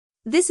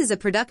This is a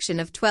production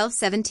of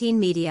 1217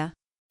 Media.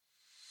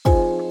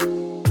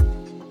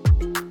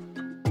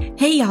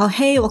 Hey y'all,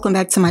 hey, welcome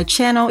back to my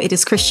channel. It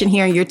is Christian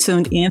here and you're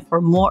tuned in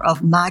for more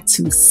of My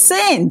Two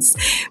Cents,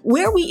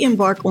 where we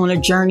embark on a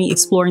journey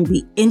exploring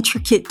the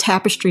intricate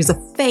tapestries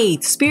of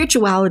faith,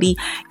 spirituality,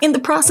 and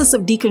the process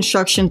of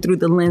deconstruction through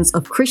the lens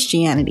of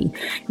Christianity.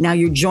 Now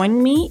you're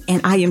joining me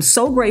and I am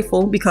so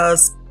grateful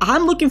because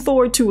I'm looking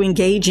forward to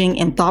engaging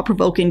in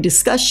thought-provoking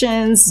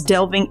discussions,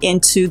 delving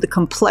into the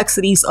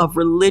complexities of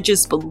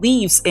religious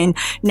beliefs and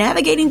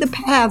navigating the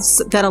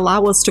paths that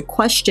allow us to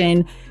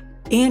question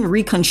and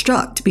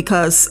reconstruct,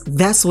 because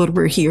that's what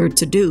we're here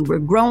to do. We're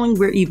growing,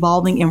 we're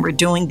evolving, and we're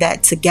doing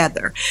that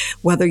together.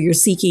 Whether you're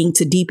seeking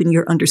to deepen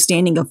your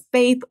understanding of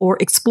faith or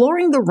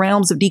exploring the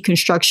realms of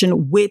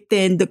deconstruction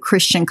within the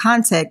Christian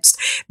context,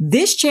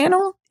 this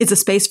channel is a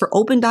space for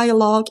open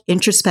dialogue,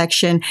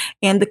 introspection,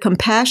 and the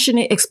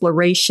compassionate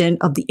exploration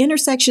of the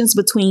intersections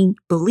between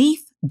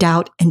belief,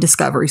 doubt, and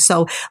discovery.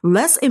 So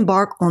let's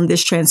embark on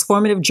this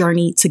transformative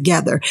journey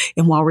together.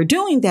 And while we're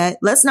doing that,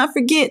 let's not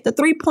forget the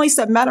 3 points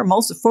that matter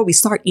most before we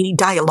start any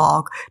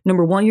dialogue.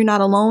 Number 1, you're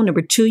not alone.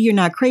 Number 2, you're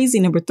not crazy.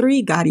 Number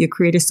 3, God, your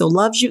creator, still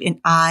loves you, and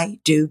I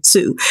do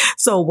too.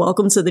 So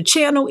welcome to the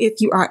channel. If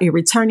you are a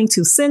returning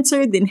to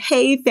center, then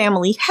hey,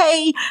 family,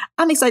 hey,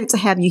 I'm excited to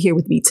have you here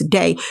with me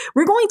today.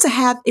 We're going to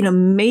have an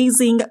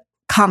amazing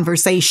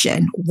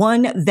conversation,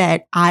 one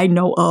that I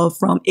know of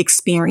from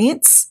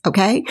experience,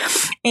 okay?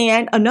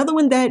 And another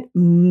one that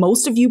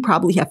most of you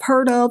probably have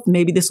heard of.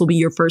 Maybe this will be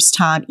your first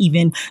time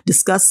even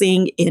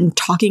discussing and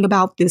talking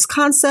about this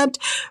concept,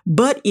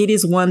 but it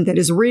is one that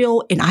is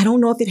real. And I don't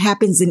know if it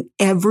happens in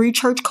every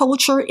church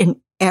culture, in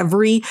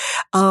every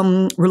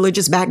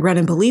religious background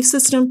and belief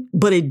system,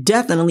 but it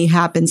definitely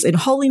happens in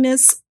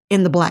holiness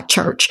in the Black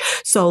church.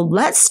 So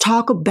let's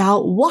talk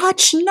about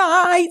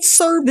Watchnight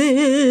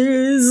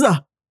service.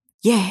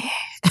 Yeah.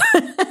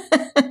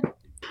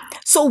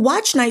 So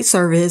Watchnight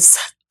service,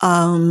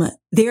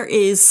 there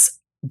is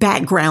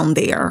background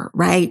there,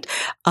 right?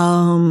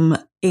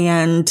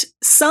 And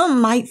some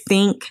might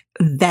think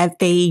that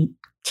they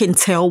can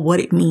tell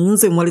what it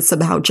means and what it's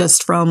about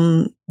just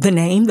from the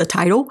name, the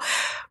title,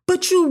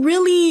 but you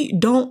really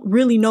don't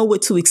really know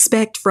what to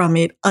expect from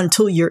it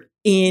until you're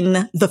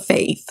in the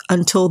faith,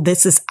 until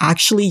this is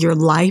actually your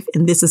life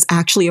and this is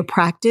actually a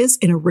practice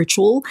and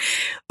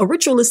a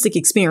ritualistic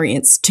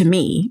experience to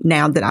me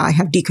now that I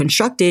have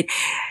deconstructed,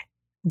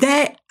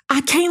 that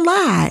I can't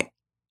lie.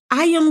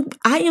 I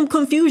am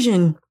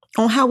confusion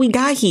on how we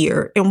got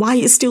here and why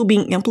it's still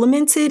being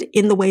implemented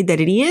in the way that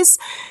it is.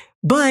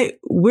 But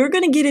we're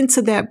going to get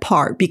into that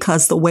part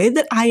because the way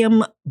that I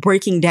am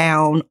breaking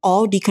down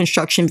all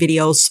deconstruction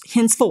videos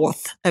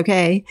henceforth,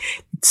 okay,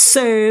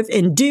 serve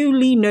and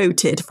duly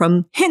noted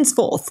from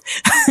henceforth.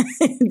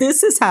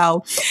 This is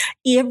how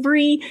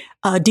every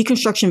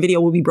deconstruction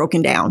video will be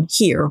broken down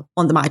here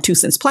on the My Two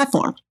Cents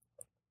platform.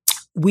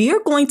 We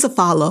are going to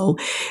follow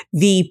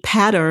the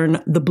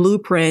pattern, the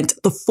blueprint,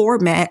 the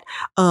format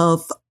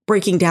of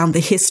breaking down the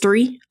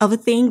history of a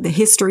thing, the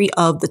history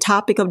of the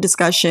topic of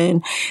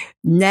discussion.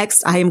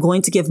 Next, I am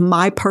going to give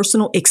my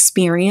personal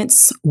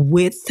experience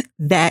with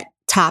that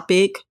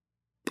topic,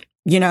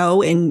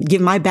 and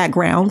give my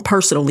background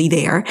personally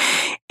there.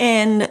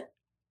 And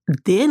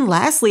then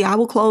lastly, I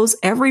will close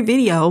every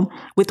video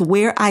with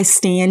where I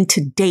stand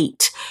to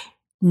date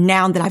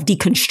now that I've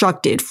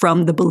deconstructed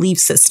from the belief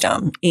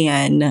system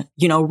and,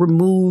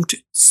 removed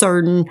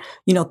certain,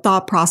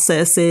 thought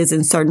processes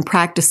and certain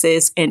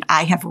practices. And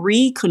I have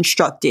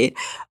reconstructed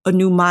a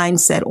new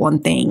mindset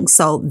on things.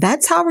 So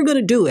that's how we're going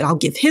to do it. I'll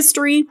give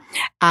history.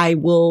 I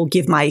will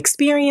give my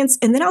experience,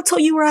 and then I'll tell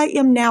you where I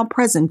am now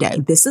present day.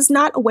 This is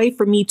not a way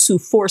for me to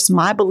force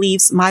my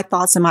beliefs, my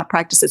thoughts, and my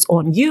practices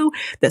on you.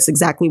 That's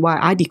exactly why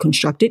I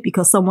deconstructed,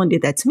 because someone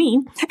did that to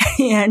me.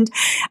 And,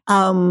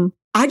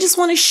 I just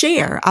want to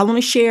share. I want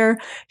to share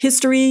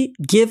history,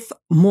 give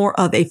more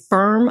of a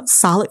firm,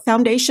 solid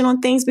foundation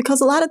on things,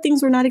 because a lot of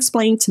things were not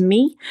explained to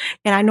me.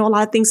 And I know a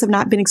lot of things have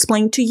not been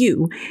explained to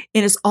you.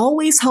 And it's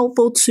always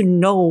helpful to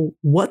know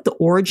what the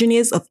origin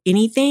is of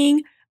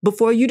anything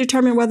before you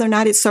determine whether or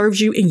not it serves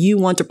you and you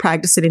want to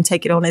practice it and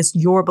take it on as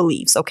your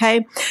beliefs.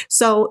 Okay.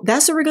 So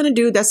that's what we're going to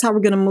do. That's how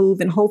we're going to move.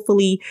 And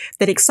hopefully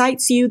that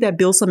excites you, that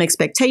builds some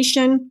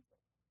expectation.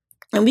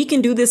 And we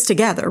can do this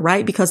together,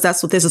 right? Because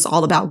that's what this is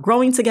all about.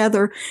 Growing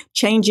together,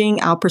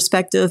 changing our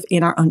perspective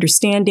and our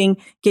understanding,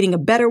 getting a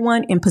better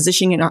one, and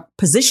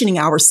positioning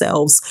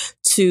ourselves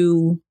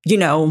to,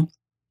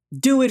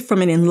 do it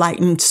from an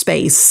enlightened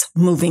space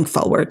moving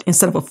forward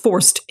instead of a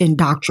forced,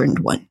 indoctrined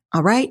one.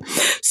 All right.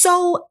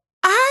 So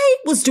I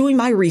was doing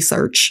my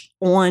research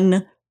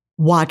on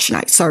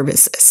Watchnight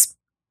services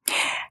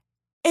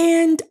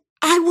and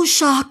I was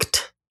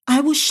shocked.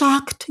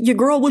 Your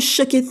girl was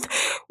shooketh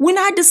when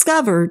I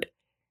discovered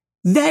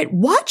that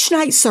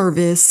Watchnight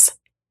service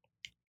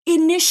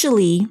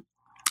initially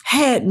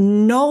had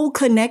no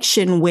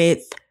connection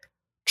with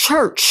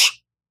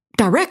church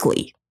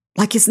directly.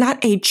 Like, it's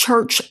not a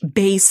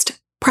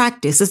church-based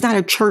practice. It's not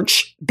a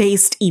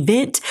church-based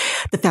event.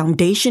 The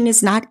foundation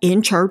is not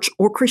in church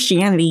or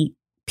Christianity,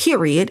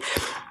 period.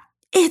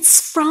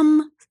 It's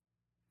from,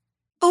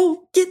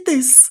 oh, get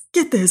this,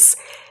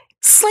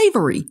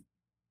 slavery.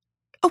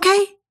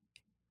 Okay?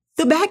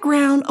 The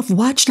background of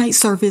Watchnight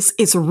service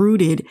is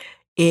rooted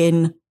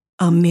in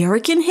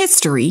American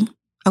history,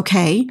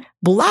 okay?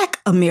 Black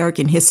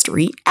American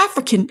history,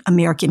 African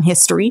American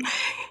history,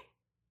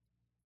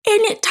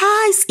 and it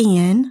ties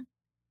in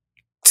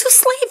to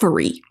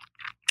slavery.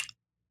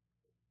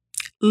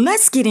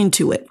 Let's get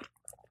into it.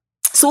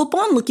 So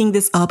upon looking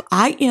this up,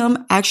 I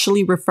am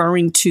actually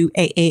referring to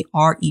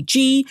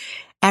AAREG,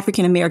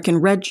 African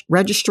American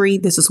Registry.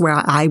 This is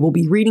where I will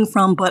be reading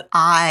from, but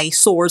I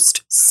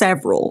sourced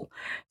several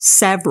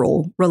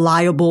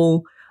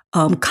reliable,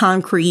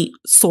 concrete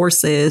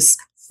sources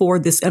for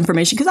this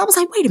information, because I was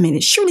like, wait a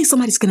minute, surely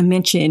somebody's going to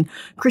mention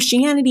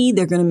Christianity.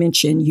 They're going to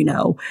mention,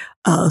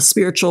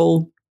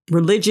 spiritual,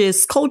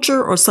 religious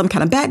culture or some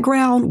kind of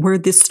background where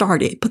this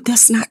started, but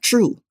that's not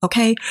true.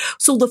 Okay.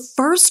 So the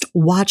first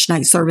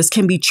Watchnight service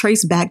can be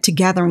traced back to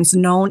gatherings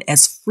known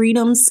as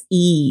Freedom's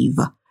Eve.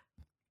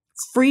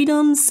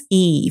 Freedom's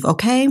Eve.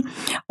 Okay.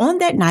 On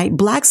that night,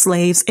 Black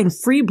slaves and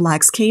free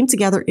Blacks came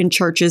together in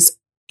churches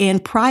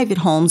and private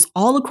homes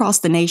all across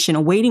the nation,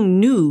 awaiting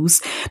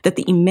news that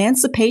the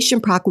Emancipation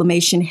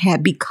Proclamation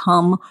had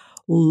become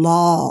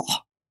law.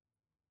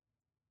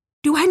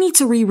 Do I need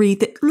to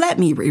reread it? Let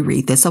me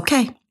reread this.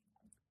 Okay.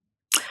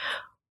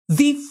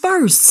 The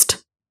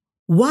first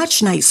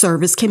Watchnight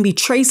service can be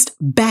traced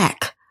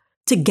back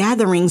to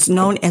gatherings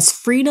known as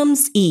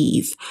Freedom's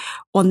Eve.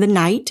 On the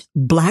night,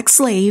 Black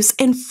slaves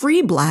and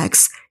free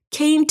Blacks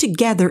came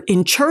together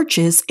in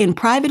churches and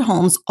private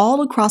homes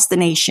all across the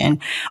nation,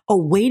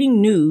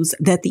 awaiting news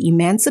that the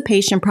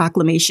Emancipation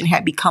Proclamation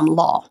had become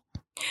law.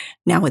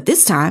 Now, at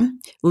this time,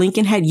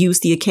 Lincoln had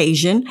used the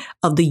occasion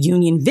of the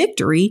Union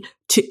victory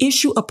to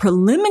issue a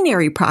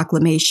preliminary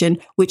proclamation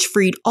which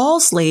freed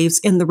all slaves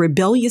in the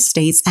rebellious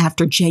states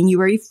after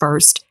January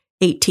 1st,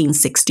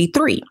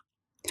 1863.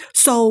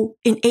 So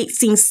in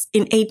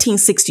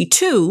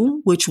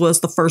 1862, which was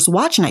the first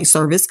Watchnight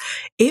service,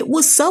 it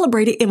was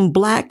celebrated in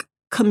Black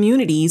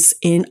communities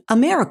in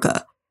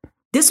America.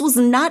 This was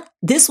not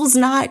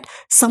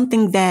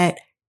something that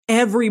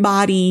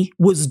everybody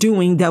was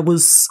doing that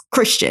was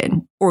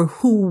Christian or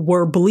who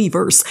were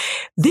believers.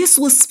 This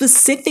was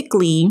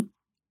specifically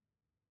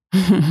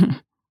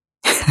an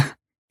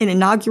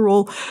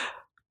inaugural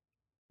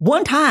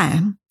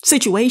one-time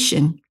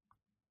situation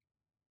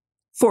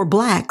for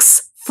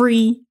Blacks,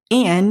 free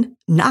and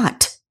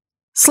not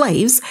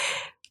slaves,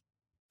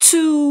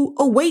 to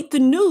await the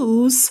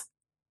news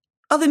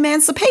of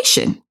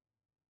emancipation.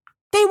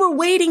 They were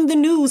waiting the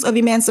news of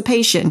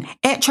emancipation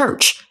at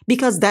church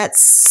because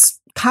that's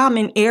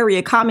common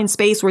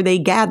space where they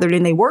gathered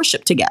and they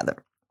worshiped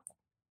together.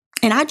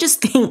 And I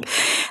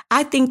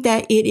think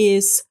that it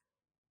is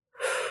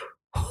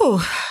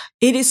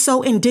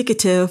so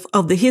indicative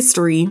of the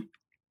history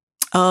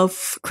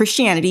of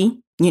Christianity,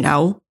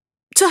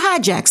 to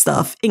hijack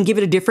stuff and give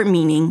it a different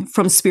meaning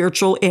from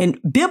spiritual and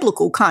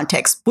biblical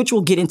context, which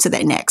we'll get into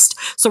that next.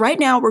 So right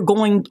now we're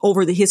going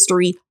over the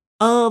history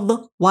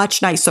of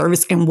Watchnight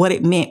service and what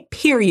it meant,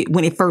 period,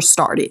 when it first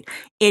started.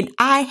 And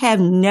I have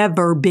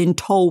never been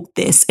told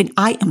this, and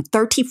I am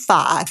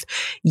 35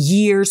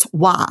 years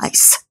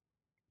wise.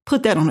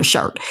 Put that on a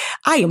shirt.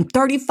 I am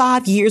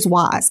 35 years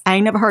wise. I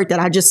ain't never heard that.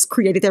 I just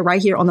created that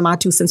right here on the My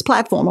Two Cents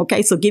platform.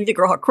 Okay, so give the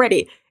girl her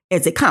credit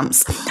as it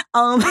comes.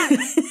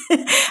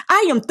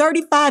 I am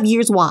 35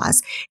 years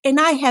wise, and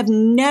I have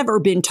never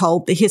been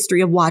told the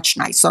history of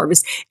Watchnight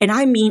service. And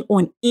I mean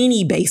on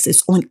any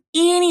basis, on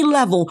any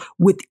level,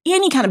 with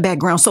any kind of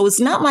background. So it's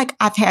not like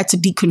I've had to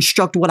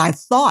deconstruct what I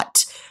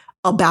thought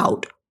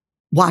about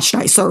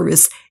Watchnight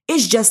service.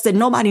 It's just that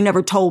nobody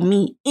never told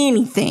me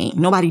anything.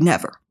 Nobody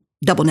never.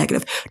 Double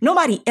negative.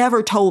 Nobody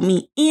ever told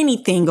me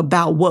anything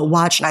about what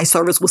Watchnight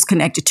service was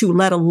connected to,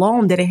 let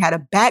alone that it had a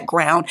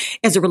background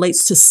as it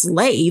relates to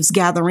slaves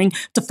gathering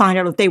to find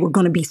out if they were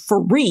going to be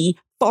free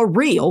for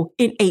real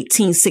in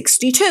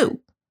 1862.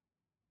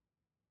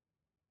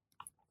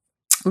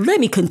 Let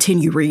me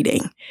continue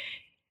reading.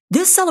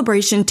 This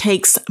celebration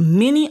takes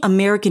many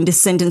American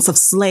descendants of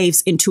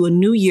slaves into a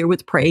new year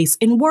with praise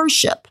and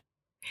worship.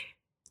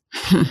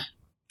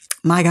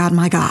 My God,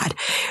 my God.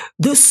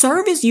 The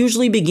service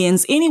usually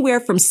begins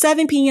anywhere from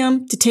 7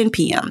 p.m. to 10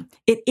 p.m.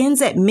 It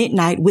ends at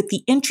midnight with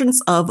the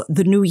entrance of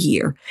the new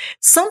year.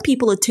 Some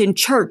people attend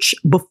church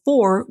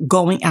before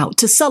going out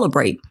to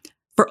celebrate.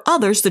 For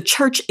others, the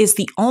church is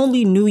the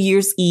only New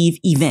Year's Eve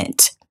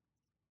event.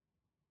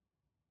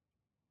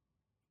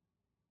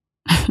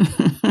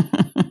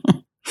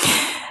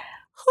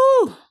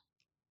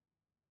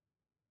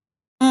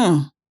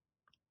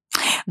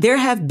 There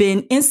have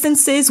been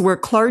instances where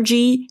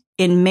clergy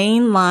in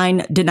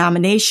mainline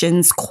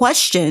denominations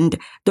questioned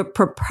the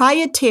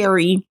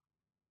proprietary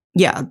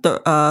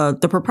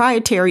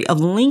of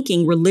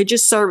linking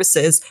religious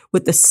services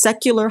with a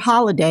secular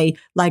holiday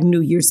like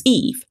New Year's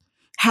Eve.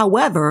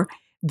 However,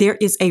 there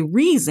is a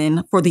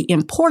reason for the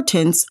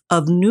importance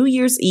of New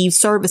Year's Eve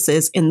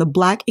services in the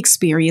Black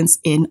experience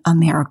in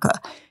America.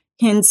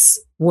 Hence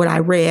what I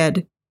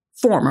read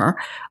former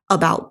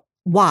about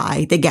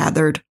why they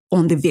gathered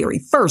on the very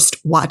first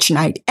watch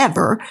night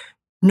ever,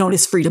 known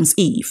as Freedom's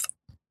Eve.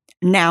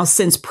 Now,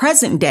 since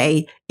present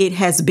day, it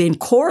has been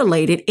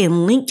correlated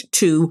and linked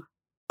to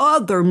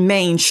other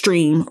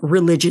mainstream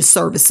religious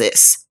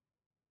services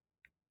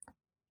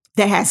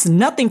that has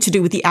nothing to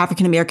do with the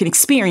African American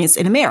experience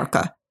in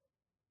America,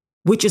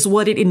 which is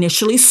what it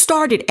initially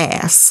started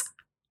as.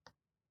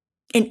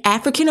 An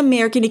African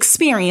American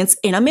experience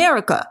in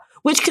America,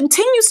 which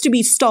continues to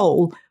be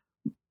stole.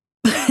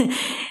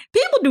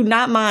 People do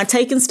not mind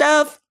taking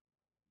stuff,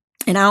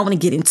 and I don't want to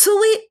get into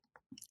it,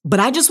 but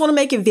I just want to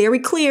make it very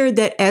clear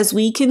that as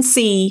we can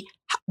see,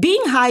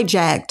 being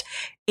hijacked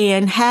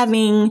and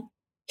having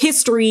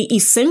history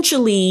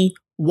essentially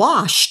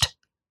washed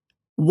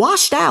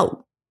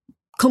out,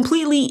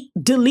 completely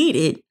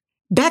deleted,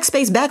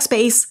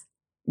 backspace,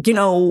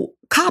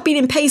 copied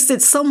and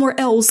pasted somewhere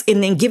else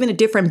and then given a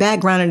different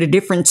background and a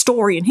different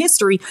story and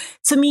history,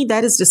 to me,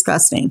 that is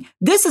disgusting.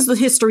 This is the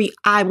history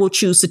I will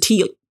choose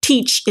to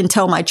teach and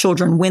tell my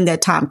children when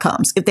that time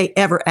comes. If they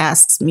ever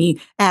ask me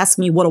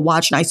what a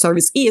watch night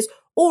service is,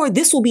 or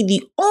this will be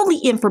the only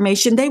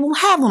information they will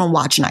have on a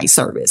watch night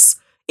service.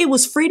 It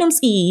was Freedom's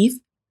Eve,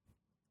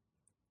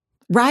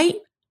 right?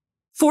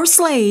 For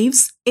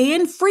slaves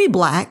and free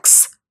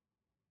blacks.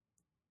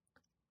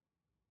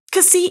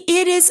 Because see,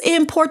 it is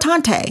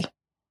importante.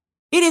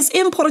 It is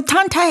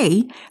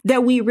importante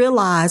that we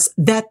realize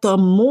that the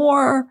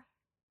more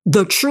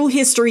the true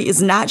history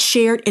is not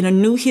shared and a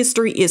new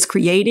history is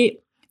created,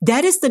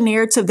 that is the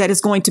narrative that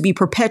is going to be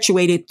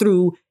perpetuated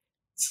through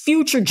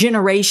future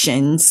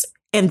generations.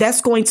 And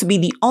that's going to be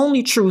the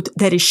only truth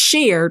that is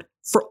shared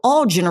for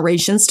all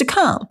generations to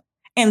come.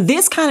 And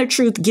this kind of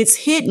truth gets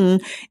hidden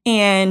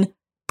and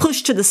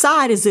pushed to the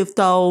side as if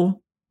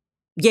though,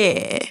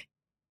 this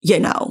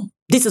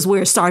is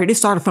where it started. It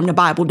started from the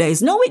Bible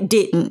days. No, it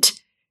didn't.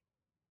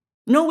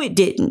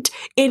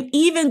 And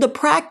even the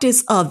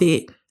practice of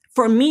it,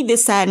 for me,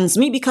 this saddens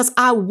me because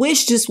I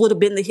wish this would have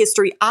been the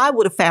history I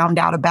would have found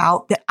out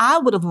about, that I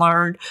would have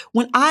learned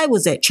when I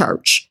was at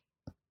church.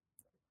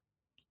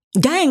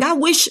 Dang, I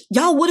wish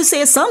y'all would have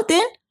said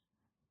something.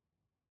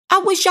 I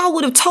wish y'all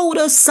would have told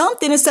us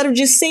something instead of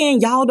just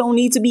saying y'all don't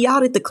need to be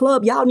out at the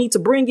club. Y'all need to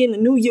bring in the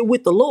new year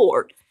with the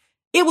Lord.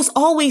 It was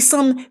always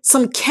some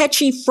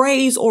catchy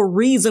phrase or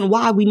reason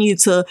why we needed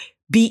to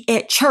be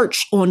at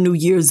church on New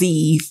Year's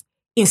Eve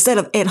instead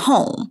of at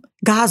home.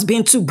 God's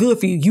been too good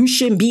for you. You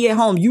shouldn't be at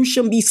home. You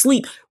shouldn't be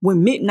asleep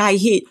when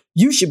midnight hit.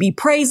 You should be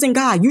praising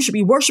God. You should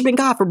be worshiping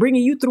God for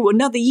bringing you through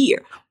another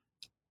year.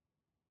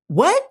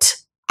 What?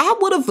 I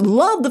would have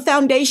loved the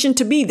foundation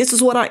to be, this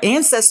is what our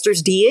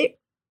ancestors did.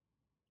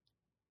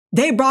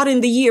 They brought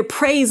in the year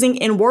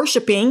praising and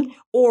worshiping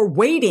or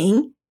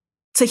waiting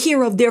to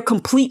hear of their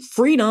complete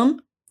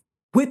freedom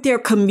with their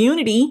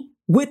community,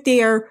 with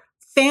their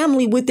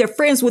family, with their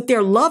friends, with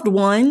their loved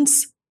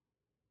ones.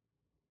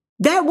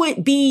 That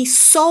would be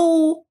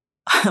so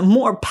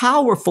more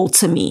powerful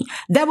to me.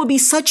 That would be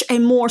such a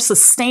more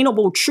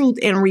sustainable truth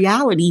and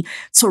reality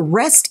to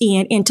rest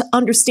in and to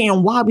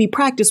understand why we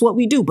practice what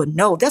we do. But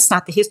no, that's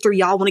not the history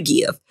y'all want to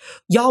give.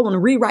 Y'all want to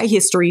rewrite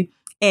history.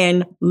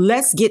 And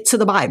let's get to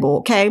the Bible,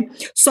 okay?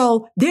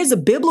 So there's a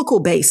biblical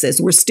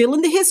basis. We're still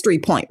in the history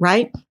point,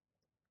 right?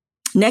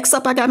 Next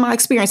up, I got my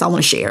experience I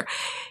want to share.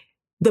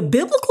 The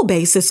biblical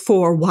basis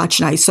for watch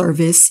night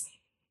service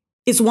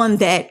is one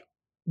that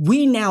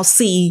we now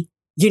see,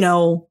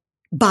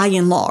 by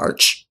and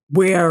large,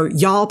 where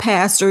y'all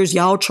pastors,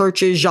 y'all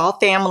churches, y'all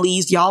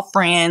families, y'all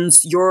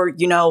friends,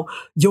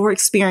 your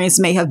experience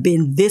may have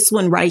been this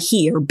one right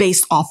here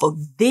based off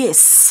of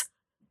this.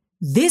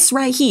 This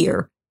right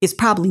here is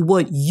probably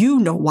what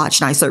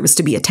watch night service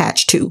to be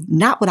attached to,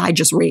 not what I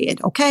just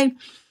read, okay?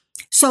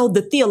 So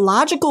the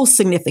theological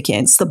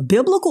significance, the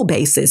biblical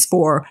basis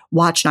for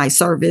watch night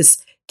service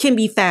can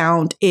be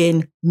found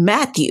in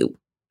Matthew,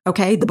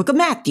 okay? The book of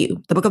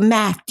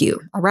Matthew,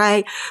 all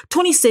right?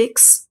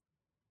 26,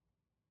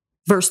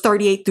 verse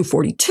 38 through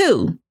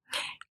 42.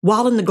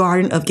 While in the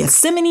Garden of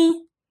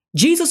Gethsemane,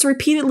 Jesus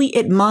repeatedly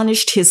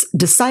admonished his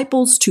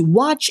disciples to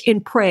watch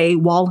and pray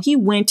while he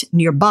went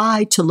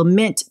nearby to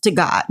lament to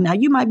God. Now,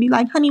 you might be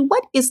like, honey,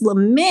 what is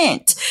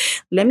lament?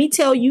 Let me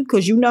tell you,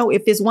 because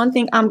if it's one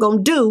thing I'm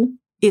going to do,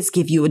 is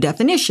give you a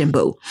definition,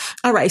 boo.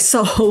 All right.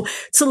 So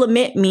to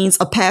lament means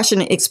a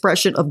passionate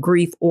expression of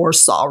grief or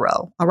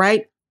sorrow. All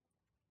right.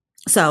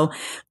 So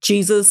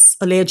Jesus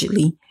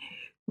allegedly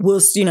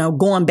was,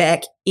 going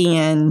back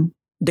in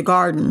the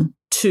garden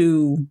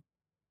to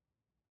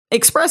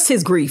express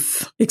his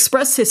grief,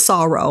 express his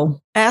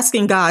sorrow,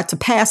 asking God to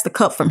pass the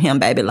cup from him,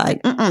 baby.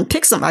 Like,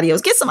 pick somebody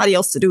else, get somebody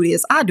else to do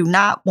this. I do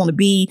not want to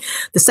be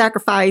the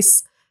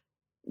sacrifice.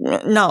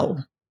 No,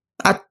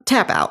 I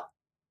tap out.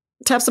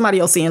 Tap somebody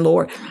else in,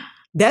 Lord.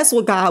 That's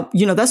what God,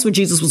 that's what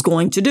Jesus was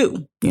going to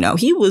do.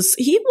 He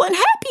wasn't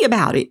happy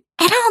about it.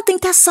 And I don't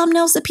think that's something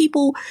else that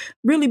people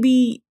really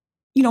be,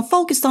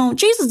 focused on.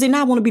 Jesus did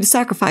not want to be the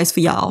sacrifice for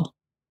y'all.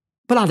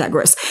 But I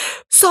digress.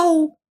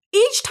 So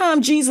each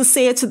time Jesus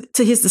said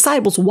to his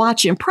disciples,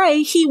 watch and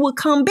pray, he would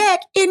come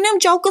back and them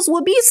jokers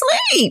would be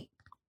asleep.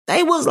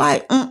 They was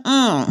like,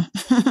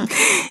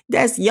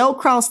 that's your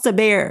cross to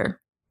bear.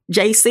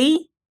 JC,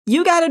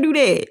 you got to do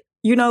that.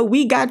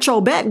 We got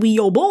your back. We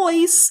your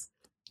boys.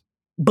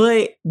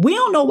 But we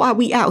don't know why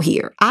we out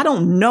here. I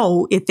don't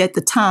know if at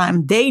the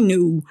time they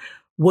knew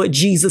what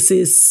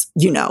Jesus's,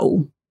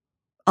 demise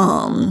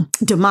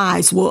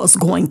was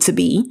going to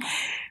be.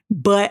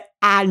 But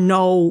I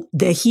know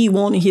that he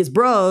wanted his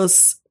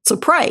brothers to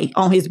pray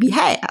on his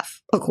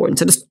behalf, according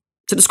to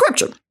the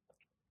scripture.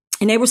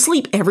 And they were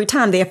asleep every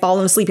time. They had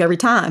fallen asleep every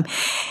time.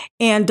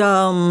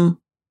 And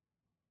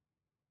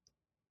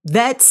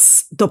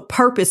that's the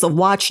purpose of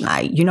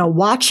Watchnight,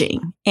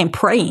 watching and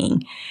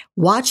praying,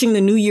 watching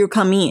the new year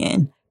come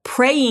in,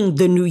 praying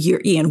the new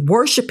year in,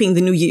 worshiping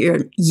the new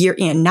year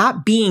in,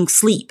 not being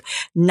asleep,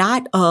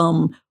 not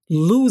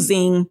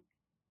losing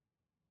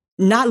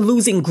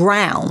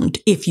ground,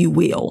 if you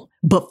will,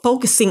 but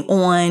focusing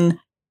on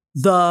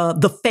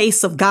the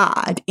face of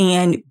God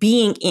and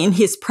being in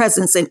his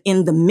presence and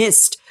in the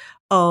midst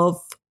of,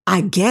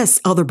 I guess,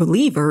 other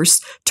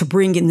believers to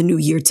bring in the new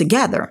year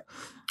together.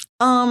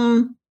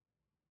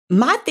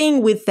 My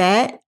thing with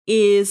that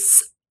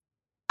is,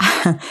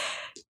 I'll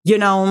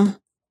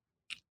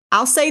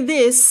say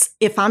this,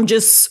 if I'm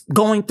just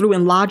going through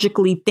and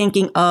logically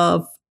thinking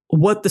of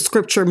what the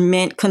scripture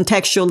meant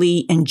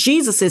contextually in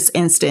Jesus's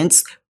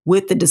instance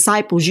with the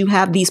disciples, you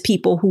have these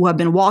people who have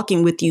been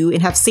walking with you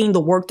and have seen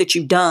the work that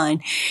you've done.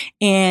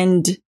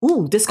 And,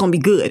 this is going to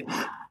be good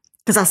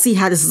because I see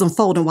how this is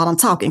unfolding while I'm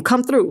talking.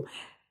 Come through.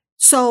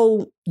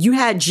 So you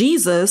had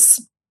Jesus,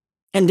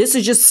 and this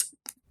is just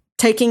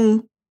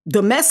taking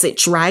the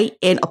message, right,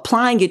 and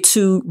applying it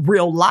to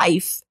real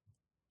life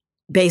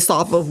based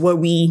off of what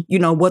we,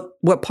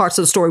 what parts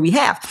of the story we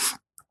have.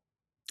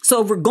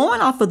 So if we're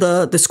going off of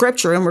the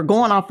scripture and we're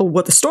going off of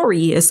what the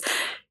story is,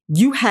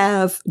 you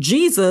have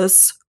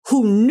Jesus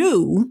who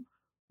knew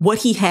what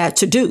he had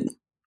to do.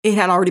 It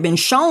had already been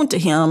shown to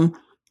him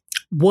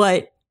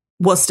what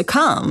was to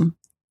come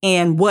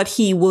and what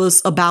he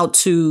was about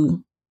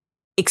to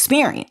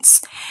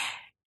experience.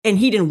 And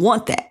he didn't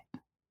want that.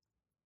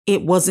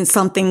 It wasn't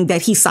something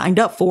that he signed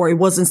up for. It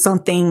wasn't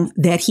something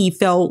that he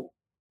felt,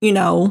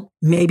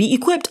 maybe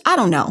equipped. I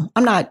don't know.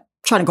 I'm not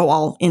trying to go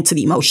all into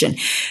the emotion.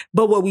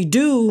 But what we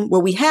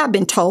have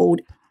been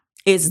told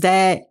is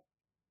that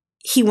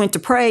he went to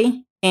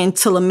pray and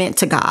to lament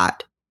to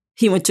God.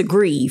 He went to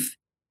grieve.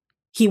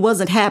 He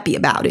wasn't happy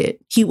about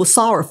it. He was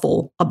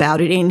sorrowful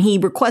about it. And he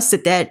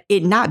requested that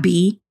it not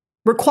be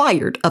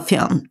required of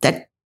him,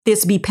 that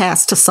this be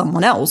passed to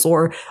someone else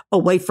or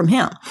away from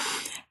him.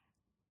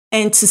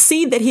 And to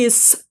see that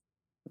his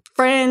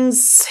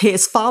friends,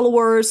 his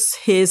followers,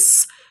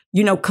 his,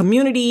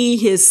 community,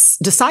 his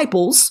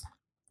disciples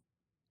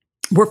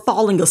were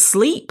falling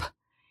asleep.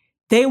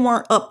 They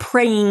weren't up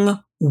praying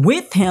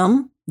with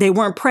him. They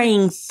weren't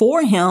praying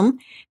for him.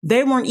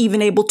 They weren't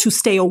even able to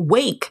stay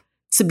awake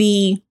to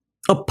be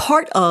a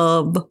part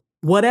of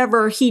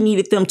whatever he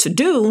needed them to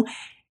do.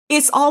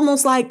 It's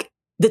almost like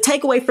the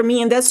takeaway for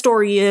me in that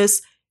story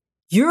is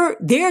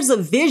there's a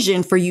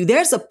vision for you.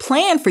 There's a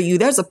plan for you.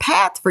 There's a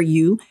path for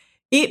you.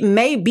 It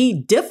may be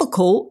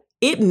difficult.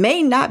 It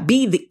may not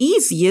be the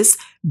easiest,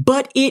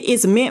 but it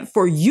is meant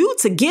for you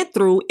to get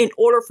through in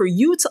order for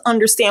you to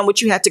understand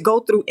what you had to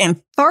go through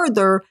and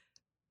further,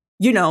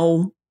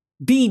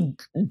 be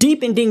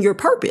deepened in your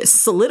purpose,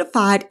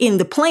 solidified in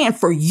the plan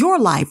for your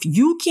life.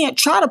 You can't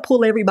try to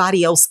pull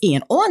everybody else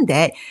in on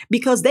that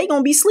because they're going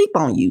to be asleep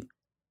on you.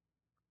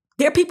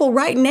 There are people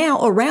right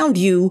now around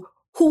you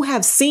who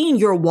have seen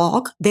your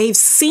walk. They've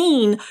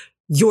seen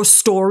your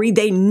story.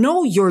 They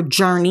know your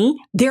journey.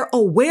 They're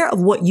aware of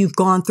what you've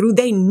gone through.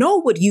 They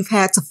know what you've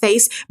had to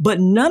face, but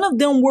none of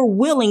them were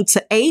willing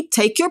to A,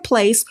 take your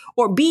place,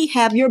 or B,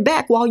 have your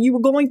back while you were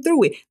going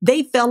through it.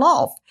 They fell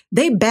off.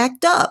 They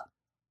backed up.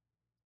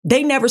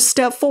 They never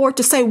stepped forward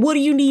to say, what do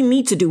you need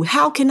me to do?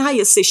 How can I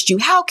assist you?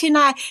 How can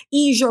I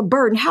ease your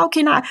burden? How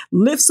can I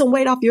lift some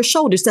weight off your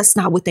shoulders? That's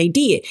not what they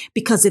did.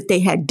 Because if they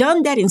had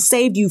done that and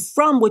saved you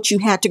from what you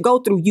had to go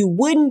through, you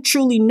wouldn't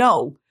truly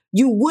know.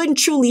 You wouldn't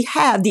truly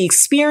have the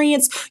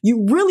experience.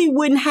 You really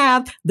wouldn't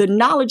have the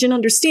knowledge and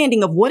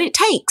understanding of what it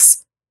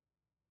takes,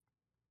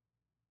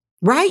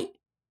 right,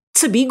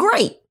 to be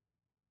great.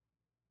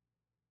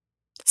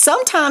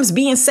 Sometimes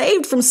being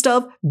saved from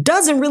stuff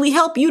doesn't really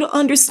help you to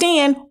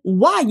understand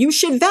why you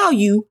should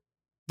value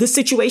the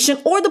situation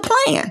or the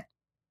plan.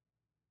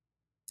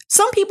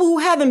 Some people who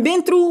haven't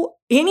been through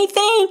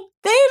anything,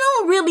 they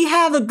don't really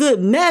have a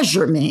good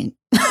measurement.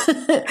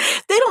 They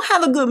don't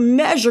have a good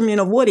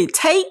measurement of what it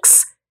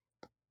takes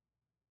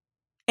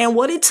and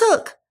what it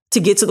took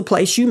to get to the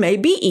place you may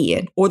be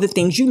in or the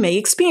things you may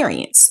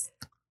experience.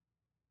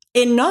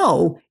 And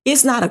no,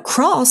 it's not a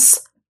cross,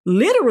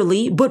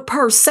 literally, but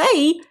per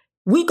se.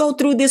 We go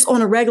through this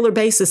on a regular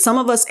basis, some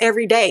of us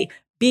every day,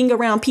 being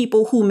around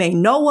people who may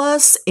know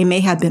us and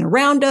may have been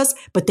around us,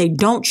 but they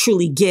don't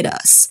truly get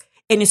us.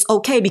 And it's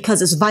okay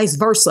because it's vice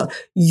versa.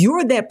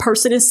 You're that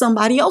person in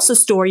somebody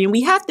else's story, and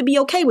we have to be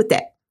okay with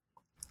that.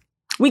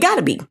 We got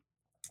to be.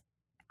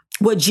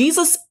 What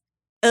Jesus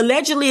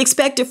allegedly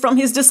expected from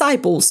his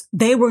disciples,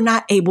 they were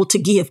not able to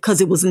give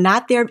because it was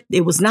not their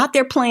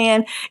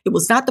plan. It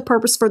was not the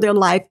purpose for their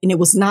life. And it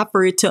was not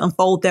for it to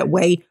unfold that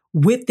way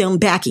with them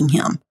backing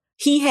him.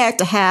 He had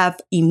to have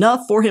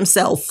enough for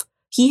himself.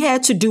 He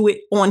had to do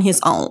it on his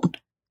own.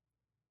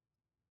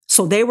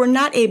 So they were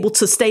not able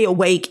to stay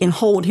awake and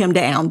hold him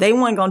down. They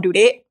weren't going to do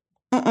that.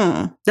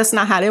 That's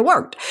not how that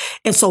worked.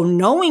 And so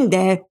knowing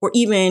that, or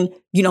even,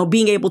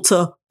 being able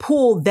to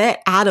pull that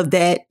out of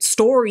that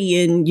story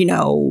and,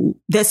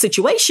 that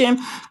situation,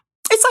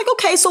 it's like,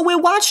 okay, so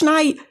with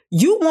Watchnight,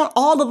 you want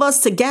all of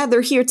us to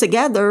gather here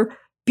together,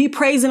 be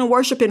praising and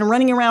worshiping and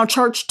running around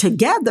church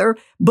together.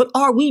 But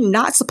are we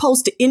not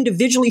supposed to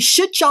individually?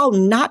 Should y'all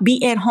not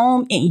be at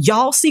home in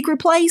y'all secret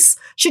place?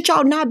 Should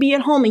y'all not be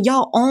at home in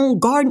y'all own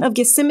Garden of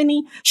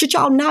Gethsemane? Should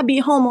y'all not be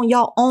at home on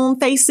y'all own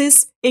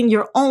faces in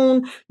your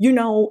own,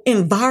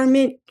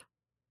 environment,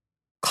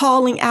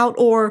 calling out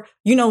or,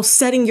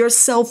 setting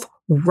yourself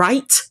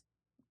right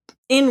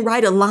in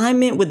right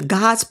alignment with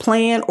God's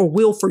plan or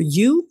will for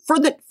you for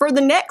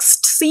the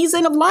next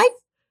season of life?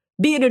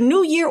 Be it a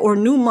new year or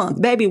new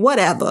month, baby,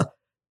 whatever.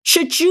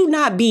 Should you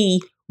not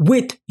be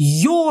with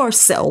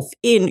yourself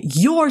in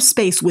your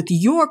space with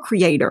your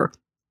creator,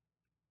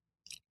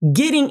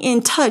 getting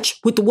in touch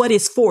with what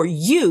is for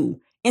you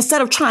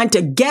instead of trying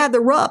to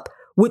gather up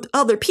with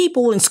other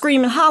people and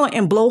scream and holler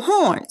and blow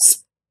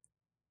horns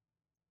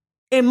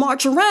and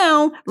march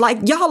around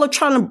like y'all are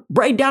trying to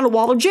break down the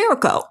wall of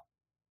Jericho?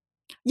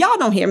 Y'all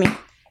don't hear me.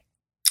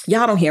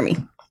 Y'all don't hear me.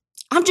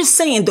 I'm just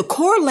saying the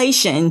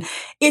correlation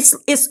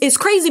is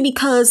crazy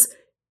because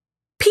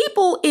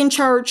people in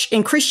church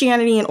and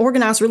Christianity and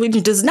organized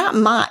religion does not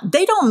mind.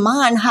 They don't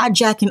mind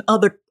hijacking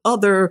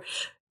other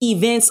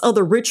events,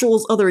 other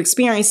rituals, other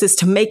experiences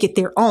to make it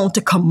their own,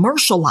 to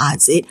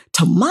commercialize it,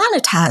 to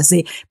monetize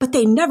it. But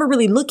they never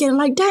really look at it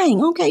like,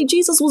 dang, okay,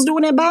 Jesus was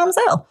doing that by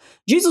himself.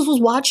 Jesus was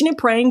watching and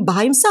praying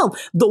by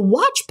himself. The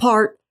watch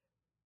part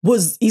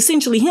was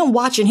essentially him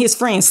watching his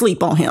friends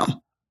sleep on him.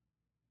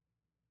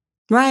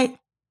 Right?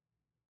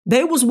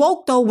 They was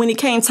woke, though, when it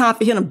came time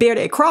for him to bear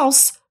that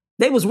cross.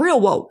 They was real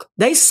woke.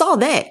 They saw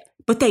that,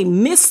 but they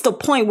missed the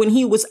point when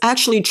he was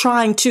actually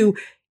trying to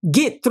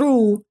get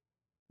through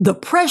the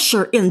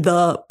pressure and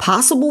the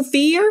possible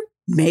fear,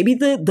 maybe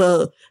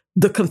the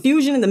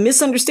confusion and the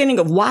misunderstanding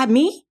of why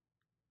me.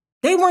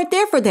 They weren't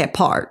there for that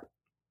part.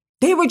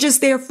 They were just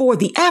there for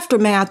the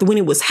aftermath when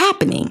it was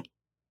happening.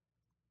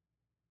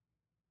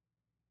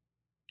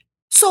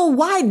 So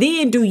why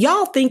then do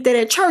y'all think that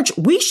at church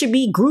we should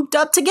be grouped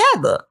up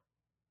together?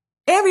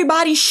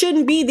 Everybody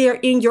shouldn't be there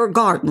in your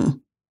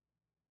garden.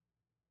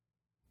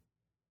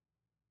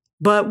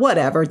 But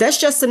whatever. That's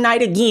just a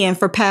night again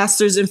for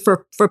pastors and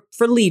for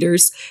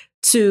leaders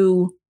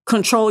to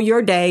control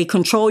your day,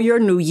 control your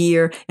new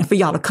year, and for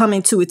y'all to come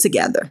into it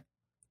together.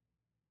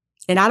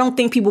 And I don't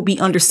think people be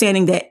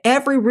understanding that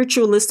every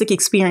ritualistic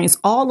experience,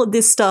 all of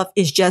this stuff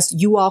is just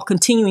you all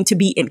continuing to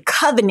be in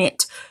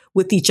covenant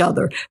with each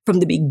other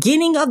from the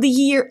beginning of the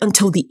year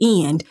until the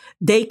end.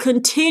 They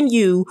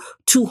continue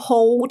to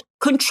hold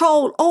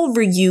control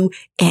over you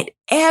at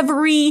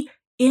every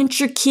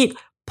intricate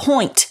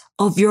point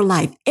of your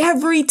life.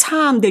 Every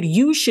time that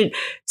you should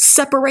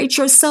separate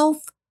yourself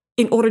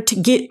in order to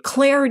get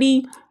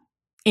clarity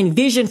and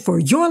vision for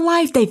your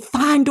life, they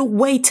find a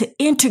way to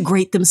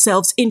integrate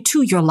themselves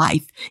into your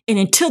life and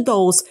into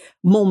those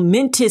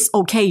momentous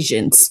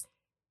occasions.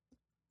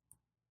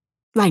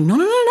 Like, no,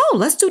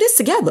 let's do this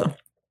together.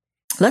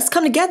 Let's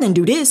come together and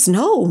do this.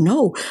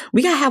 No,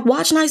 we got to have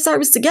watch night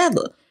service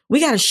together. We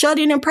got to shut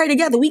in and pray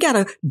together. We got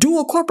to do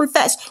a corporate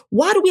fast.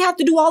 Why do we have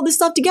to do all this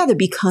stuff together?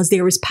 Because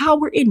there is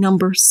power in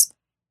numbers.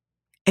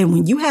 And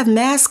when you have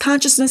mass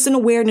consciousness and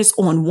awareness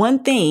on one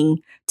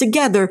thing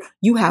together,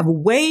 you have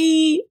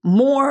way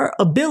more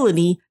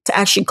ability to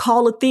actually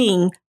call a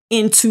thing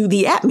into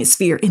the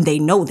atmosphere. And they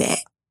know that.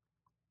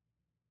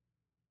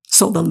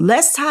 So the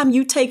less time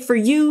you take for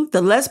you,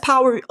 the less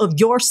power of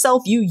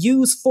yourself you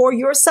use for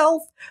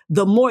yourself,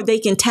 the more they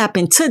can tap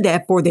into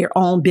that for their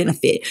own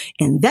benefit.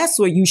 And that's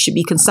where you should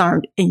be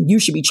concerned. And you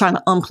should be trying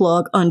to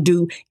unplug,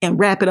 undo, and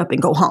wrap it up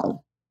and go home.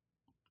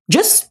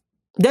 That's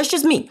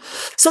just me.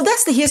 So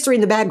that's the history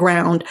and the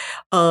background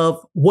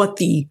of what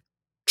the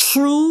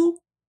true,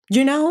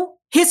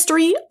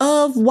 history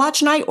of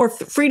Watch Night or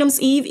Freedom's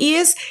Eve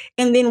is.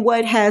 And then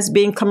what has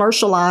been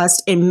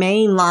commercialized and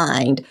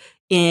mainlined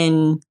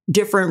in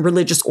different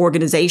religious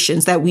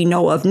organizations that we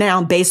know of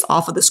now based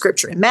off of the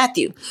scripture in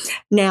Matthew.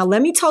 Now,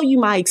 let me tell you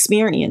my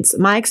experience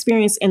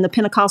in the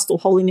Pentecostal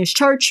Holiness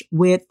Church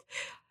with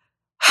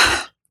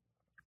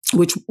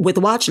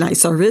Watch Night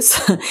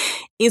service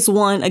is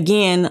one,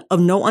 again,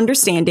 of no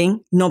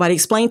understanding. Nobody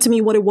explained to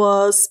me what it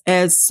was,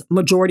 as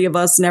majority of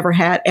us never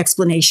had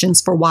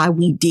explanations for why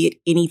we did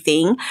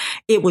anything.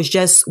 It was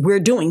just, we're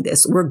doing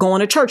this. We're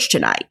going to church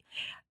tonight.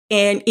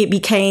 And it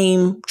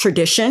became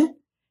tradition.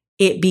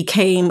 It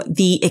became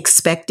the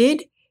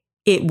expected.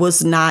 It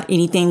was not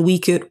anything we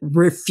could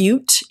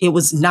refute. It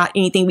was not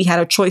anything we had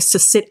a choice to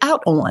sit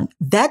out on.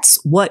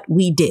 That's what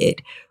we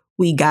did.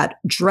 We got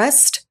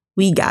dressed.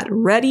 We got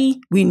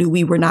ready. We knew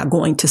we were not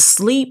going to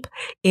sleep,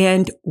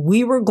 and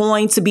we were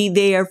going to be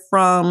there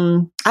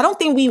from, I don't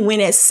think we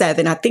went at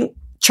 7. I think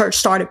church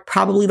started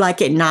probably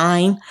like at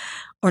 9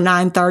 or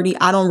 9:30.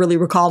 I don't really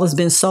recall. It's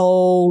been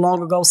so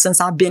long ago since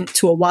I've been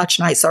to a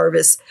Watchnight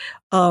service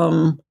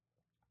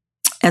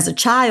as a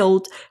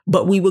child,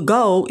 but we would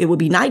go, it would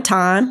be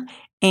nighttime,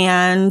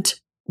 and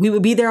we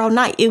would be there all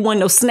night. It wasn't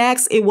no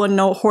snacks. It wasn't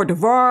no hors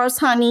d'oeuvres,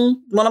 honey.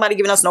 Wasn't nobody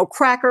giving us no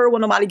cracker.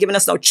 Wasn't nobody giving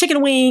us no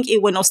chicken wing.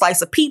 It wasn't no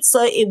slice of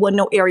pizza. It wasn't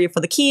no area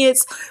for the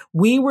kids.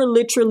 We were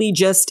literally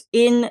just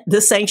in the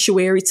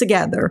sanctuary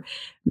together.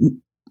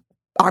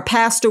 Our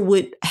pastor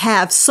would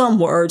have some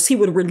words. He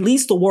would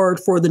release the word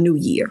for the new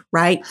year,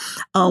 right?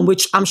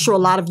 Which I'm sure a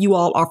lot of you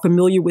all are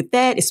familiar with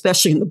that,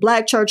 especially in the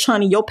Black church,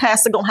 honey. Your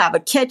pastor gonna have a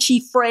catchy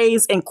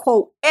phrase and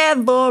quote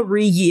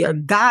every year.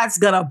 God's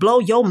gonna blow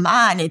your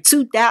mind in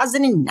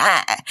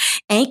 2009.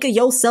 Anchor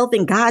yourself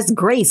in God's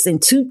grace in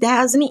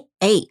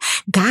 2008.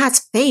 God's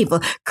favor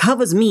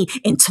covers me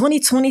in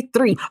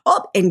 2023.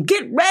 Up and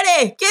get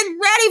ready. Get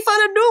ready for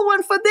the new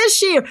one for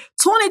this year.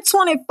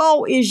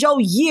 2024 is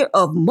your year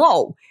of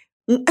Mo.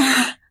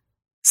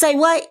 Say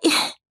what?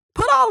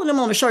 Put all of them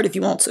on a shirt if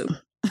you want to.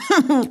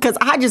 Because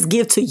I just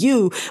give to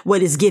you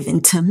what is given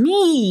to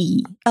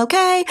me.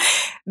 Okay?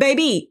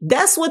 Baby,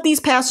 that's what these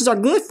pastors are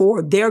good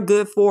for. They're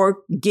good for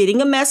getting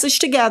a message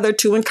together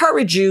to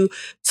encourage you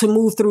to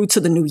move through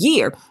to the new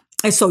year.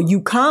 And so you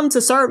come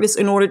to service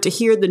in order to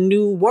hear the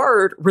new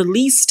word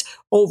released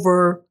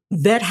over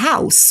that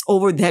house,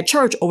 over that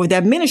church, over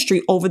that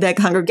ministry, over that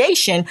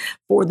congregation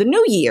for the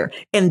new year.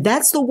 And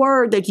that's the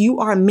word that you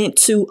are meant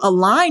to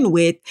align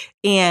with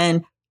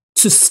and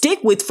to stick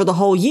with for the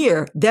whole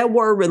year. That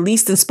word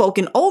released and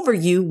spoken over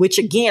you, which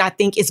again, I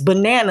think is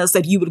bananas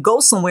that you would go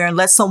somewhere and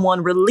let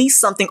someone release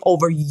something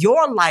over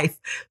your life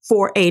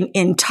for an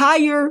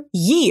entire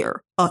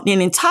year, 12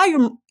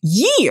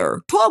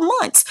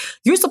 months.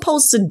 You're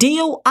supposed to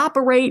deal,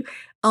 operate,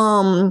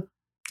 and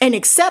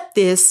accept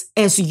this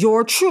as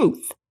your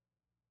truth.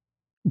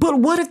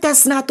 But what if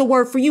that's not the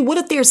word for you? What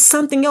if there's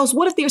something else?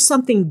 What if there's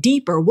something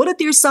deeper? What if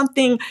there's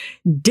something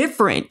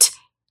different?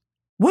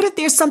 What if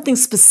there's something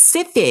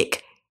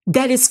specific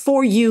that is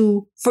for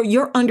you, for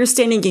your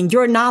understanding and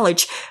your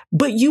knowledge,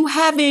 but you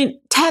haven't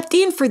tapped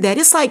in for that?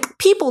 It's like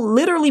people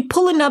literally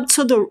pulling up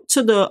to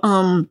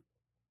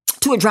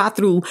a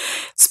drive-through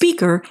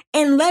speaker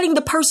and letting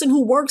the person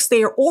who works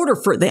there order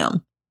for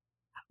them.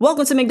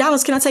 Welcome to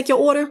McDonald's. Can I take your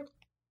order?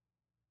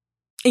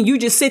 And you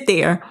just sit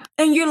there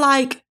and you're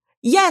like,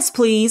 yes,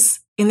 please.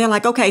 And they're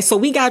like, okay, so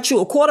we got you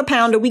a quarter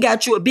pounder. We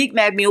got you a Big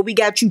Mac meal. We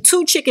got you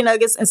 2 chicken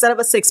nuggets instead of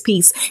a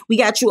 6-piece. We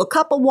got you a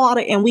cup of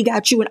water and we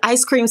got you an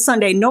ice cream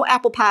sundae. No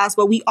apple pies,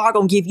 but we are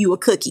going to give you a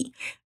cookie.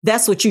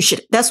 That's what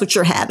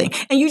you're having.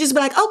 And you just be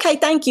like, okay,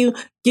 thank you.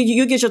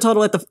 You get your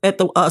total at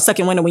the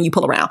second window when you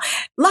pull around.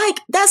 Like,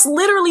 that's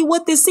literally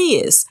what this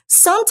is.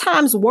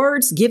 Sometimes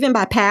words given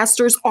by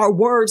pastors are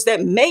words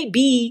that may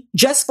be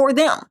just for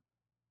them.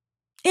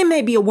 It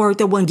may be a word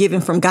that wasn't given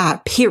from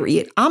God,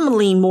 period. I'm going to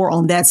lean more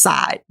on that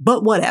side,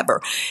 but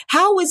whatever.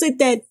 How is it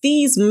that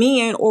these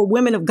men or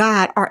women of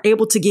God are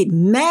able to get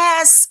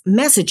mass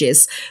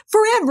messages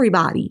for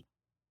everybody?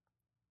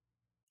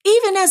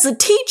 Even as a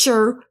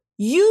teacher,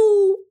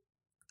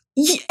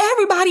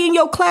 everybody in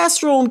your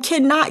classroom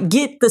cannot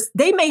get this.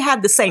 They may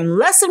have the same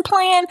lesson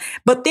plan,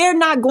 but they're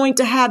not going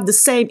to have the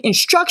same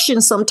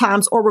instruction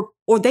sometimes, or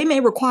they may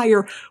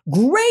require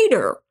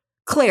greater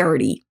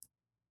clarity,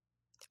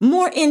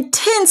 more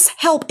intense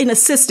help and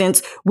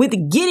assistance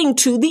with getting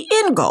to the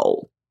end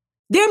goal.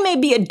 There may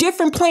be a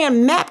different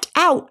plan mapped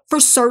out for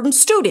certain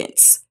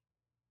students,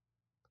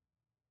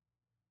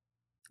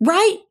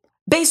 right?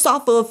 Based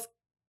off of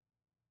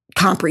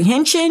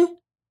comprehension,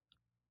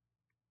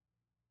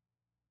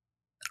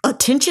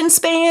 attention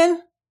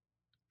span.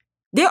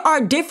 There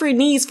are different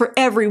needs for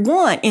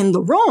everyone in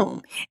the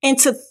room. And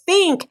to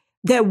think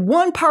that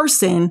one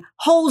person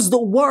holds the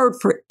word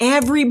for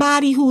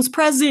everybody who's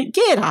present,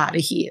 get out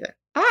of here.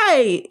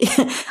 I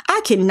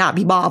cannot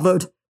be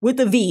bothered with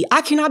the V.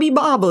 I cannot be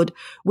bothered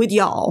with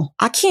y'all.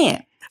 I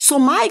can't. So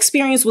my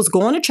experience was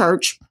going to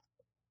church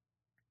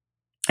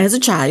as a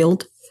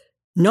child,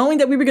 knowing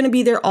that we were going to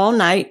be there all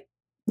night.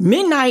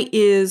 Midnight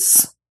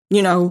is,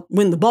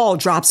 when the ball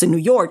drops in New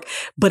York.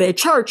 But at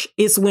church,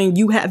 it's when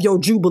you have your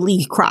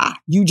Jubilee cry.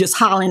 You just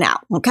hollering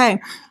out, okay?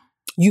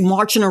 You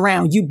marching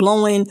around, you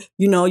blowing,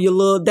 they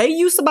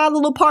used to buy the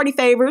little party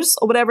favors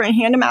or whatever and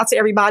hand them out to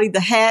everybody,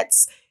 the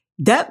hats.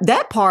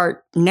 That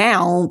part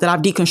now that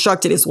I've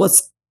deconstructed is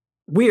what's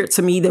weird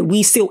to me, that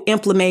we still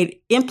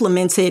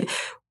implemented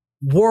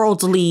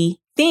worldly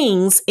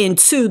things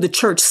into the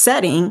church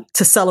setting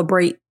to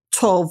celebrate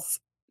 12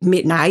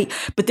 midnight,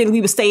 but then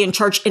we would stay in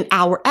church an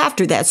hour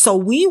after that. So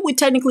we would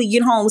technically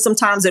get home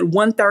sometimes at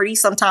 1:30,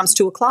 sometimes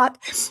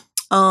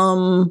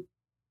 2:00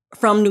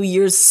 from New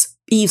Year's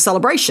Eve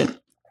celebration.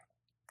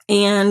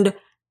 And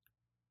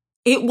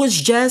it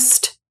was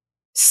just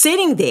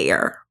sitting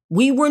there.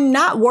 We were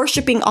not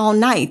worshiping all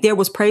night. There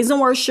was praise and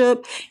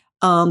worship.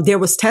 There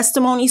was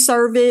testimony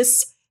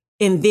service.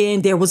 And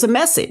then there was a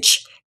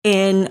message.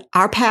 And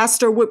our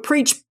pastor would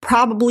preach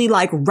probably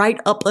like right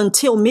up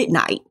until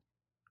midnight.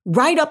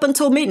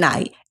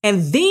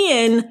 And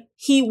then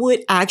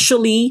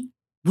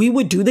we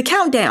would do the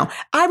countdown.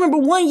 I remember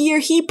one year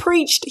he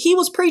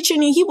was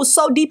preaching and he was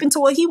so deep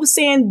into it. He was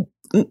saying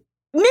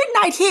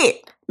midnight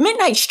hit.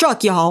 Midnight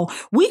struck, y'all.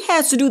 We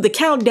had to do the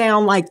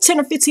countdown like 10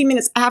 or 15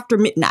 minutes after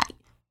midnight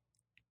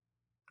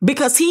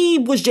because he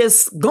was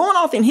just going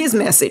off in his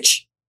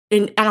message.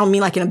 And I don't mean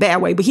like in a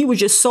bad way, but he was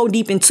just so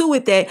deep into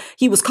it that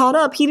he was caught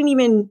up. He didn't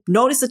even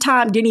notice the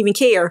time, didn't even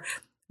care.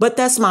 But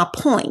that's my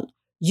point.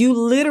 You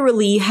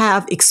literally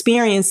have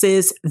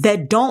experiences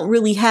that don't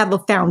really have a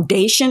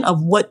foundation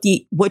of what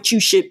you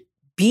should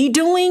be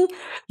doing.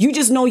 You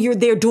just know you're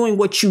there doing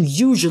what you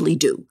usually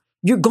do.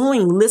 You're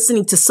going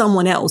listening to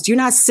someone else. You're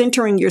not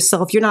centering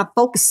yourself. You're not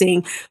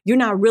focusing. You're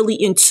not really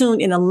in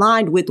tune and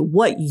aligned with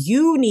what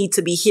you need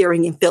to be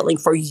hearing and feeling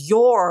for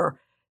your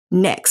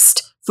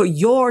next, for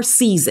your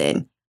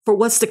season, for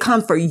what's to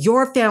come for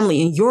your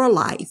family and your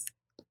life.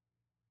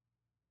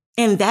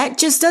 And that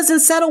just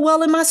doesn't settle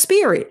well in my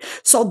spirit.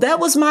 So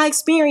that was my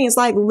experience,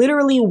 like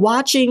literally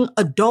watching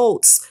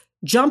adults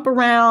jump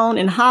around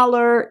and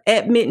holler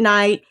at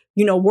midnight,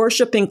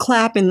 worship and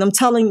clap, and them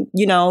telling,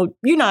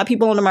 how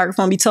people on the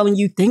microphone be telling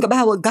you, think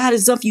about what God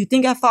has done for you.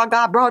 Think how far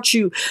God brought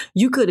you.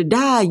 You could have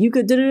died. You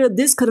could,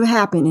 this could have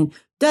happened.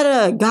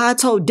 And God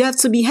told death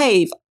to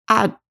behave.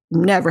 I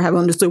never have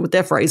understood what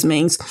that phrase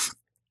means.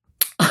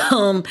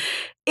 And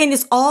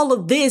it's all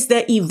of this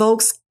that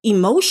evokes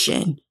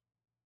emotion.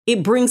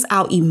 It brings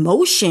out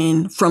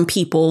emotion from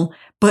people,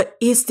 but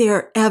is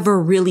there ever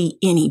really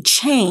any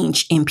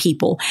change in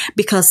people?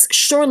 Because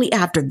shortly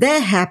after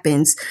that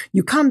happens,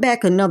 you come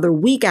back another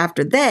week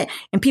after that,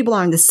 and people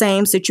are in the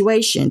same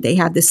situation. They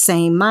have the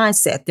same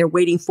mindset. They're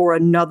waiting for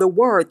another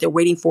word. They're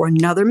waiting for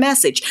another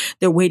message.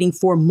 They're waiting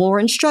for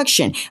more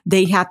instruction.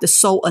 They have to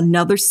sow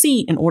another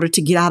seed in order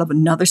to get out of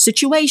another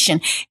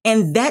situation.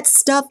 And that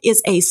stuff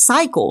is a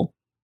cycle,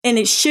 and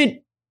it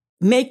should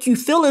make you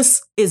feel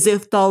as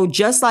if though,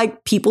 just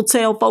like people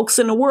tell folks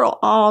in the world,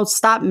 oh,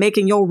 stop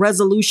making your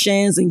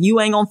resolutions and you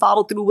ain't gonna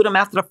follow through with them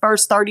after the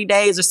first 30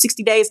 days or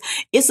 60 days.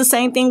 It's the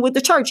same thing with the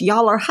church.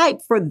 Y'all are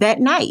hyped for that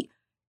night.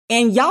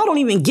 And y'all don't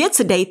even get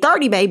to day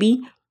 30,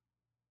 baby.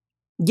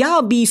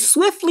 Y'all be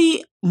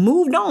swiftly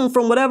moved on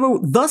from whatever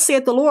thus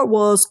saith the Lord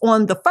was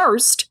on the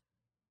 1st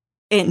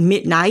at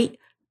midnight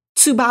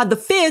to by the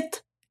 5th,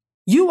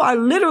 you are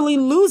literally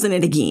losing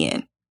it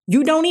again.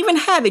 You don't even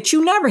have it.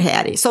 You never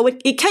had it. So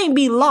it can't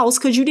be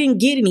lost because you didn't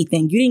get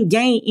anything. You didn't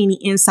gain any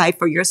insight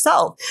for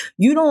yourself.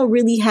 You don't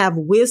really have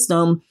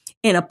wisdom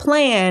and a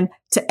plan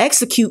to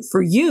execute for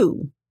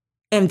you.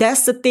 And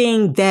that's the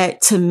thing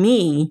that, to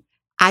me,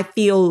 I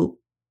feel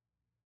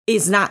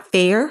is not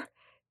fair.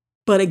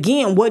 But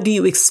again, what do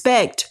you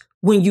expect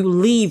when you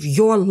leave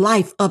your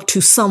life up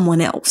to someone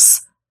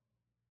else?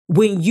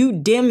 When you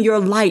dim your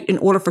light in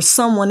order for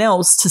someone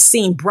else to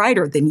seem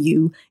brighter than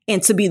you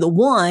and to be the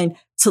one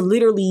to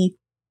literally,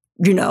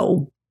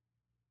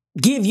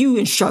 give you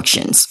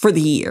instructions for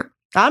the year.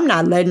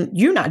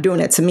 You're not doing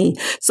that to me.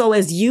 So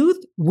as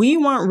youth, we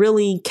weren't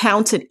really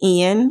counted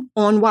in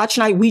on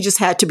Watchnight. We just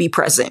had to be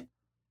present.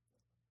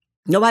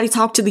 Nobody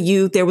talked to the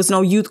youth. There was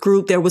no youth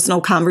group. There was no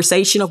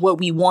conversation of what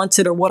we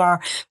wanted or what our,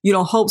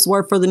 hopes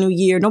were for the new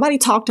year. Nobody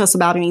talked to us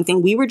about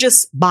anything. We were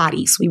just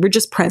bodies. We were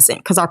just present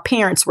because our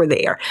parents were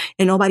there,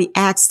 and nobody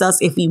asked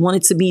us if we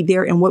wanted to be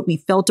there and what we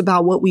felt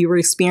about what we were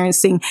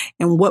experiencing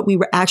and what we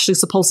were actually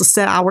supposed to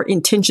set our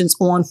intentions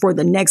on for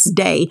the next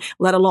day,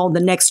 let alone the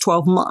next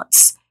 12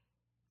 months.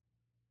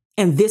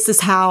 And this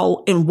is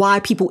how and why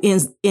people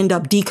end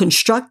up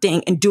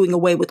deconstructing and doing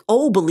away with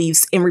old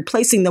beliefs and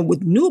replacing them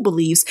with new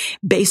beliefs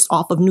based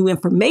off of new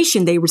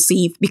information they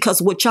received,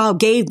 because what y'all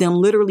gave them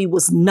literally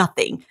was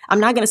nothing. I'm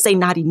not going to say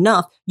not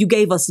enough. You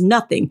gave us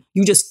nothing.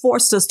 You just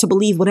forced us to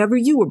believe whatever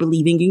you were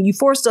believing, and you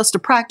forced us to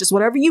practice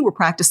whatever you were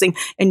practicing.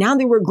 And now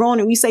that we're grown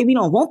and we say we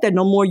don't want that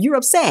no more, you're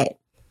upset.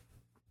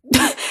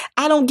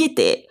 I don't get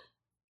that.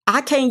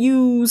 I can't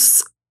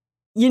use...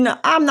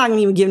 I'm not going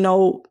to even give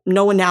no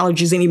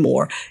analogies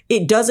anymore.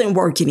 It doesn't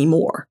work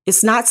anymore.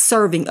 It's not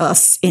serving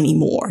us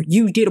anymore.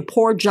 You did a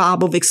poor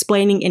job of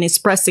explaining and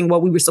expressing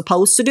what we were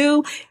supposed to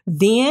do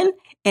then.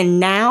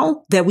 And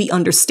now that we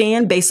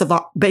understand based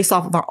off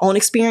of our own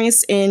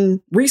experience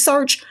and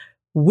research,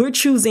 we're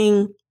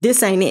choosing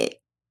this ain't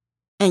it.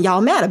 And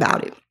y'all mad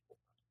about it.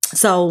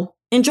 So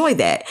enjoy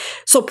that.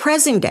 So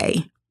present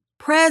day,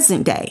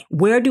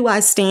 where do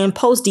I stand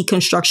post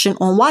deconstruction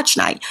on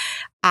Watchnight?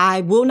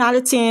 I will not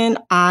attend.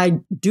 I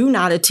do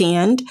not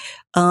attend.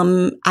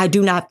 I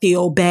do not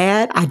feel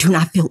bad. I do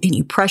not feel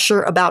any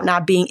pressure about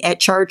not being at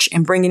church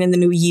and bringing in the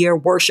new year,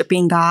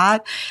 worshiping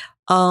God.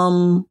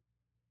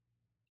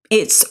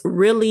 It's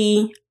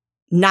really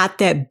not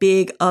that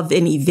big of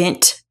an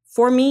event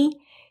for me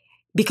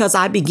because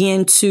I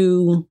begin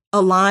to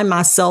align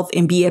myself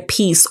and be at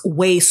peace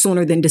way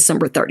sooner than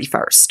December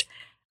 31st.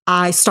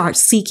 I start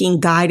seeking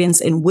guidance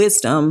and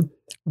wisdom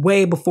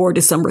way before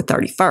December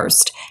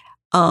 31st.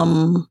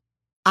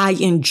 I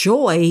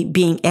enjoy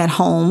being at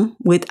home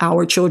with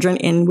our children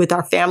and with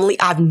our family.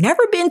 I've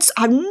never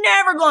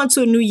gone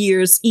to a New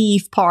Year's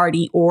Eve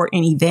party or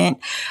an event.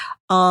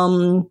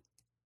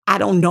 I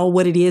don't know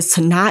what it is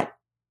to not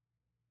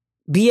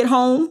be at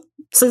home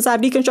since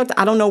I've deconstructed.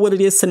 I don't know what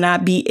it is to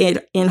not be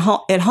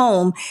at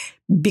home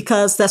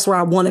because that's where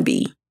I want to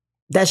be.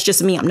 That's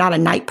just me. I'm not a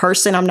night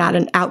person. I'm not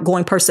an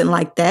outgoing person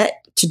like that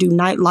to do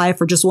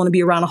nightlife or just want to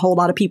be around a whole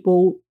lot of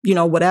people,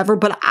 whatever.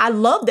 But I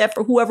love that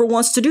for whoever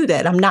wants to do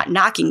that. I'm not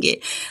knocking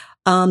it.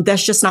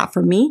 That's just not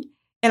for me.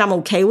 And I'm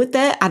okay with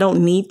that. I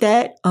don't need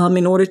that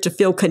in order to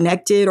feel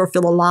connected or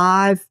feel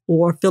alive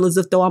or feel as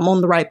if though I'm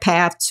on the right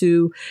path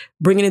to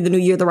bringing in the new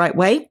year the right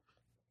way.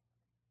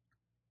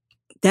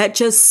 It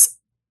just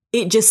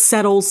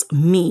settles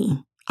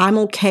me. I'm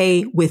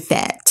okay with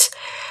that.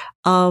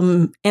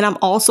 And I'm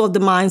also of the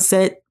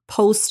mindset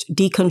post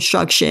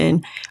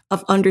deconstruction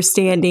of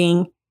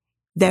understanding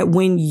that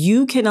when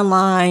you can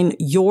align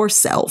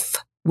yourself,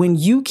 when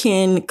you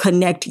can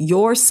connect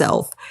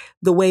yourself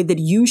the way that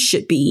you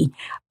should be,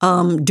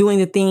 doing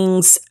the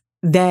things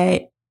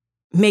that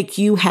make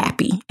you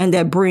happy and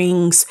that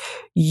brings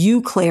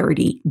you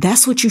clarity,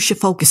 that's what you should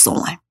focus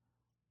on.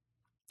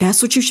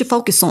 That's what you should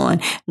focus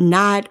on,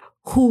 not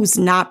who's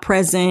not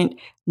present,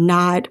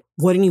 not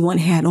what anyone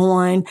had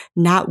on,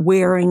 not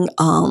wearing,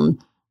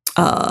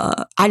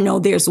 I know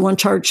there's one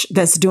church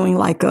that's doing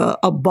like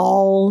a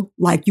ball,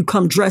 like you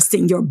come dressed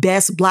in your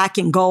best black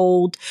and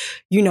gold,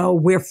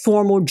 wear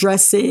formal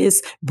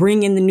dresses,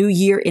 bring in the new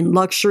year in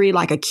luxury,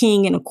 like a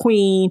king and a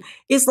queen.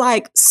 It's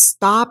like,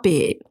 stop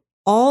it.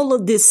 All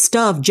of this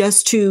stuff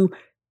just to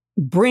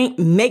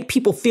make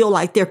people feel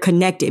like they're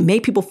connected,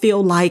 make people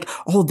feel like,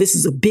 oh, this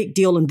is a big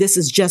deal and this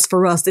is just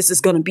for us. This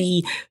is going to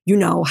be,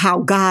 how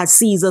God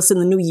sees us in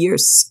the new year.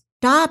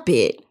 Stop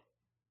it.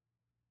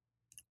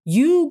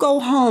 You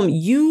go home,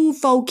 you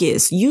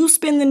focus, you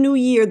spend the New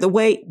Year's Eve the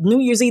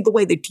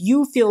way that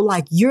you feel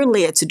like you're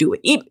led to do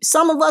it.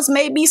 Some of us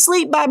may be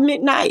asleep by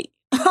midnight.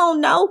 I don't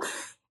know.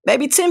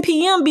 Maybe 10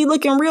 p.m. be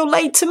looking real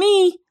late to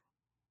me.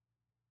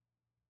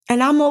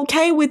 And I'm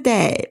okay with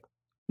that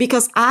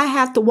because I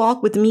have to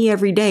walk with me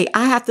every day.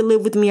 I have to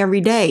live with me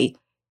every day.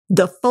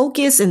 The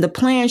focus and the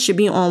plan should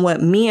be on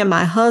what me and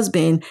my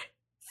husband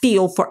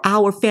feel for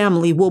our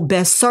family will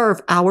best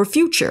serve our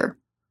future.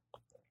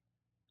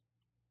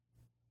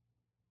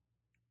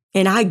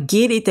 And I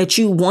get it that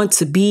you want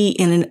to be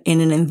in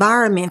an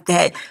environment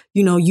that,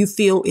 you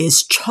feel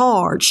is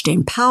charged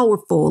and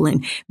powerful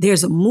and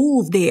there's a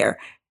move there.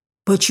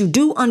 But you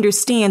do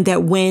understand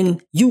that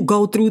when you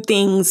go through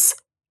things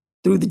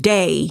through the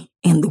day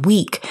and the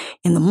week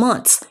and the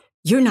months,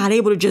 you're not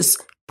able to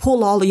just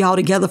pull all of y'all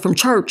together from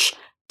church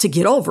to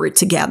get over it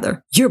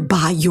together. You're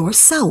by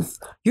yourself.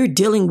 You're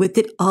dealing with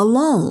it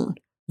alone.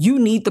 You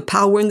need the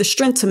power and the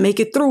strength to make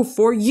it through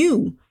for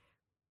you.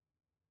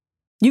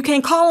 You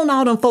can't call on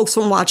all them folks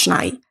from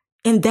Watchnight.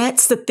 And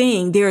that's the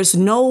thing. There's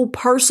no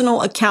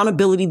personal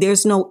accountability.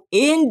 There's no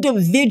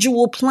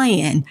individual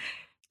plan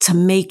to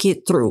make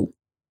it through.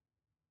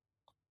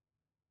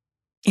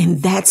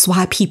 And that's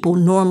why people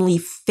normally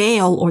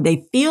fail or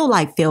they feel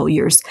like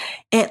failures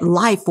at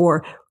life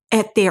or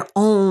at their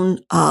own,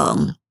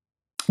 how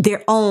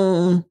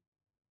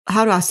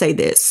do I say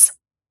this?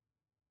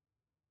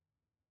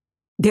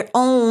 Their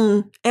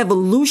own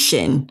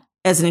evolution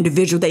as an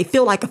individual. They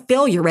feel like a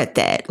failure at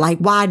that. Like,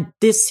 why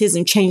this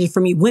isn't changing for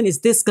me? When is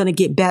this going to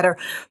get better?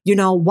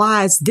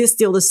 Why is this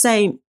still the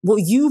same? Well,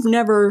 you've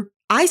never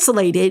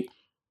isolated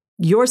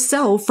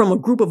yourself from a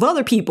group of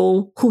other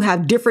people who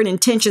have different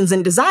intentions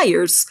and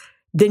desires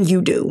than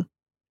you do.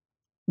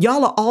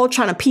 Y'all are all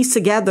trying to piece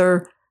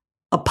together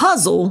a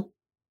puzzle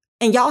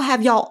and y'all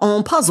have y'all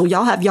own puzzle.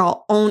 Y'all have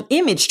y'all own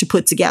image to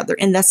put together.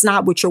 And that's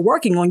not what you're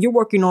working on. You're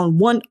working on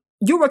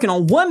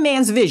one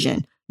man's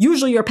vision,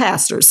 usually your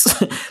pastor's.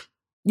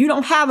 You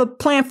don't have a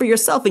plan for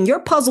yourself and your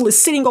puzzle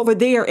is sitting over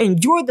there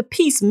and you're the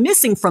piece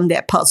missing from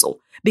that puzzle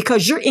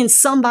because you're in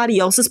somebody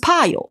else's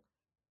pile.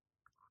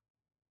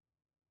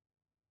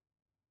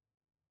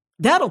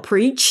 That'll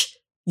preach.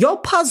 Your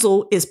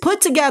puzzle is put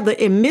together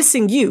and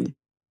missing you,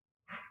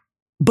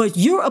 but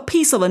you're a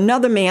piece of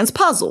another man's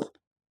puzzle.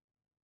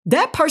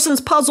 That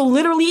person's puzzle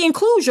literally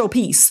includes your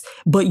piece,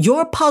 but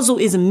your puzzle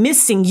is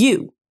missing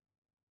you.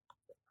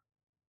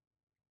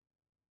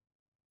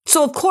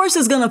 So of course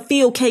it's going to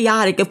feel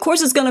chaotic. Of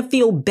course it's going to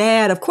feel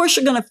bad. Of course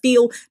you're going to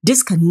feel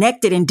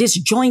disconnected and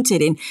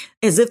disjointed and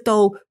as if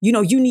though,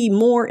 you need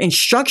more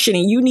instruction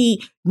and you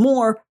need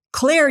more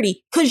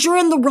clarity because you're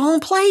in the wrong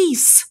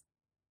place.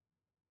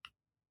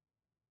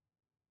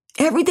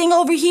 Everything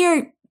over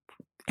here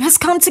has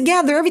come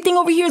together. Everything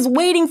over here is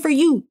waiting for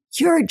you.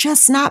 You're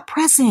just not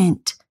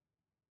present.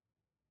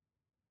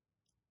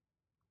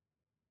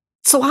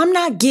 So I'm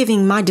not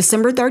giving my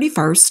December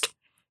 31st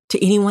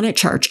to anyone at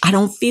church. I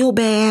don't feel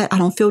bad. I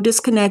don't feel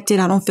disconnected.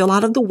 I don't feel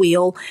out of the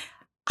wheel.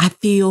 I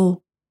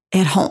feel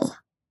at home.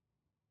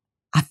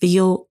 I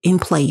feel in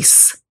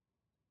place.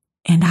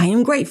 And I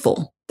am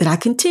grateful that I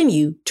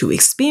continue to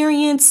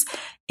experience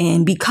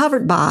and be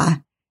covered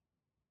by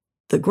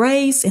the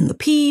grace and the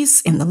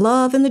peace and the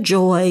love and the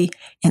joy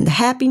and the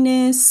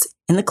happiness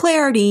and the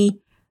clarity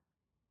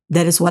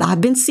that is what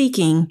I've been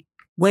seeking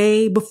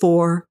way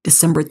before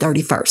December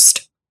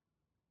 31st.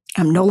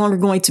 I'm no longer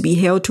going to be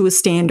held to a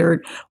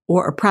standard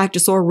or a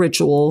practice or a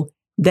ritual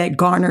that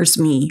garners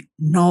me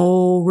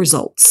no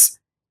results,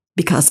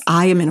 because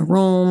I am in a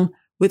room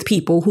with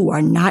people who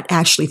are not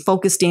actually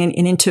focused in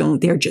and in tune.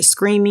 They're just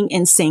screaming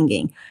and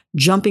singing,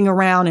 jumping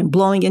around and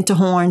blowing into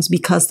horns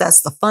because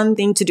that's the fun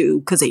thing to do,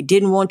 because they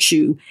didn't want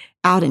you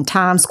out in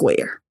Times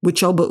Square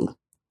with your boo.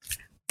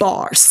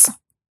 Bars.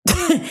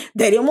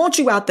 They didn't want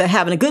you out there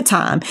having a good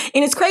time.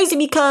 And it's crazy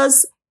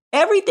because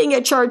everything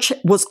at church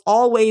was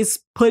always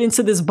put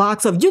into this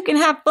box of, you can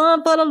have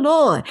fun for the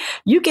Lord.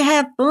 You can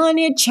have fun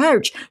in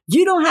church.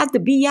 You don't have to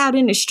be out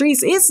in the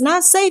streets. It's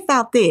not safe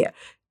out there.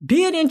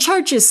 Being in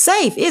church is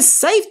safe. It's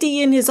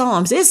safety in his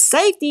arms. It's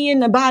safety in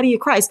the body of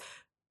Christ.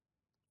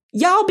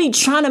 Y'all be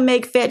trying to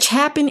make fetch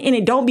happen and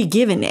it don't be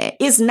giving that.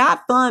 It's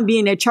not fun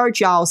being at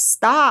church, y'all.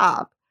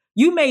 Stop.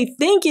 You may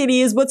think it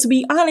is, but to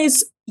be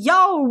honest,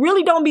 y'all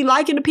really don't be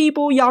liking the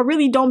people. Y'all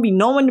really don't be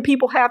knowing the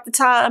people half the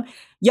time.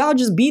 Y'all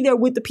just be there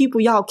with the people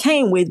y'all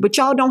came with, but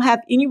y'all don't have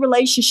any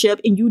relationship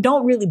and you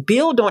don't really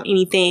build on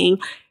anything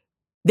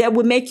that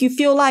would make you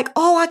feel like,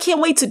 oh, I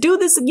can't wait to do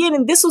this again.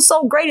 And this was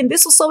so great. And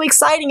this was so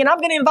exciting. And I'm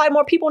going to invite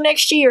more people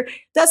next year.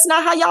 That's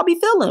not how y'all be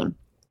feeling.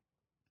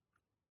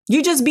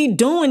 You just be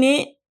doing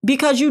it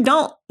because you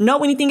don't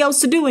know anything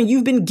else to do. And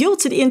you've been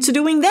guilted into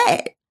doing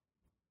that.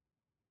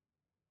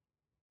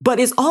 But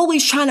it's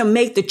always trying to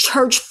make the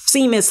church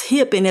seem as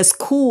hip and as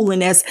cool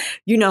and as,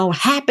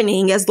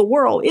 happening as the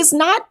world. It's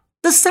not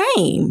the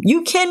same.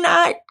 You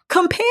cannot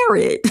compare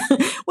it.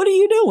 What are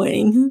you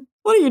doing?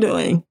 What are you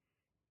doing?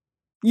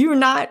 You're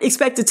not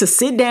expected to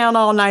sit down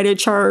all night at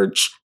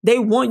church. They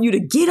want you to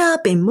get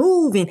up and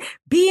move and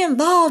be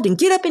involved and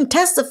get up and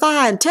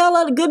testify and tell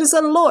of the goodness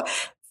of the Lord.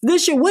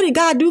 This year, what did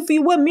God do for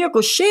you? What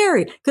miracle? Share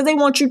it, because they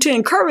want you to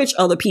encourage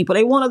other people.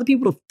 They want other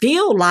people to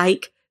feel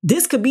like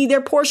this could be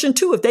their portion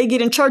too if they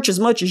get in church as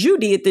much as you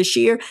did this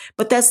year.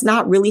 But that's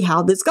not really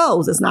how this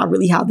goes. It's not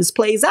really how this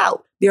plays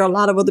out. There are a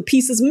lot of other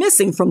pieces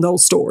missing from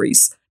those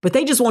stories, but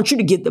they just want you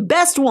to get the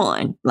best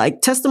one,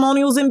 like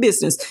testimonials in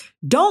business.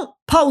 Don't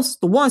post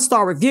the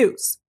 1-star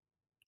reviews,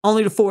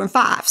 only the 4 and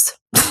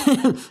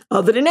 5s.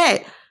 Other than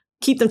that,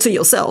 keep them to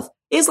yourself.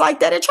 It's like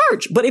that at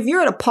church. But if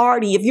you're at a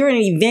party, if you're at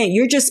an event,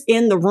 you're just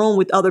in the room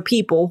with other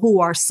people who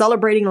are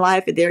celebrating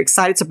life and they're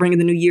excited to bring in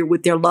the new year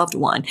with their loved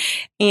one.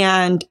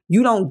 And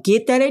you don't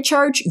get that at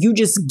church. You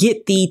just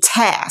get the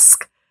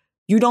task.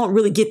 You don't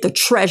really get the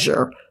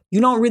treasure. You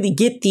don't really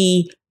get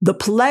the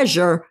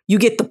pleasure. You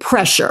get the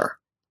pressure.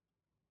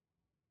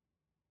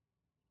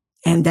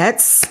 And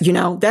that's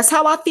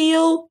how I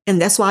feel. And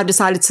that's why I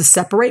decided to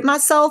separate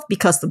myself,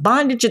 because the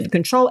bondage and the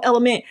control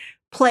element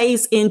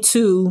plays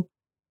into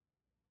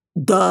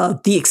the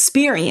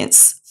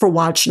experience for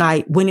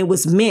Watchnight when it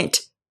was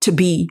meant to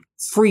be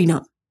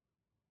freedom.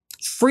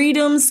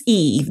 Freedom's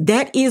Eve.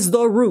 That is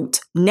the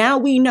root. Now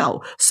we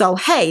know. So,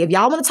 hey, if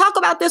y'all want to talk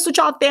about this with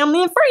y'all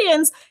family and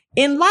friends,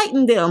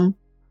 enlighten them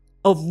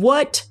of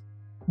what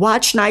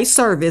Watchnight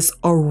service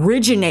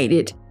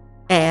originated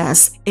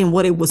as and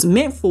what it was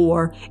meant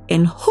for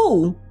and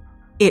who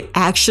it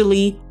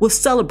actually was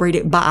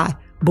celebrated by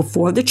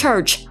before the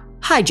church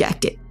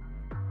hijacked it.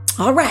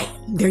 All right,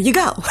 there you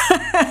go.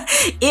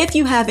 If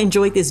you have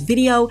enjoyed this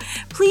video,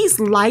 please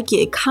like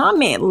it,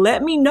 comment,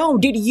 let me know.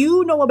 Did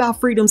you know about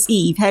Freedom's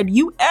Eve? Had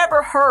you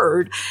ever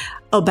heard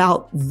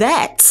about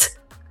that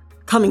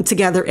coming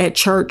together at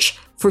church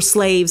for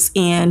slaves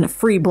and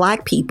free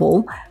Black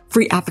people,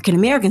 free African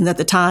Americans at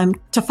the time,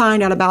 to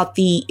find out about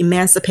the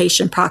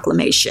Emancipation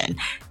Proclamation?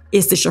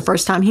 Is this your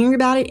first time hearing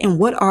about it? And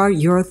what are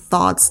your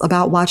thoughts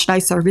about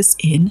Watchnight service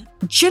in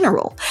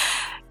general?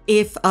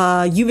 If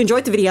you've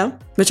enjoyed the video,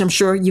 which I'm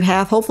sure you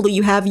have, hopefully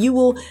you have, you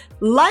will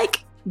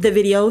like the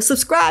video,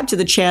 subscribe to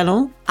the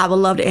channel. I would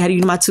love to add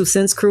you to my 2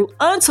 cents crew.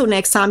 Until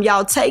next time,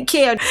 y'all take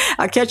care.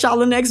 I'll catch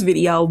y'all in the next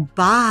video.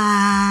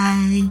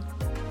 Bye.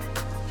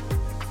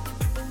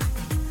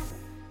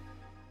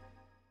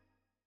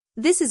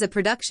 This is a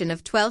production of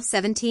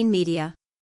 1217 Media.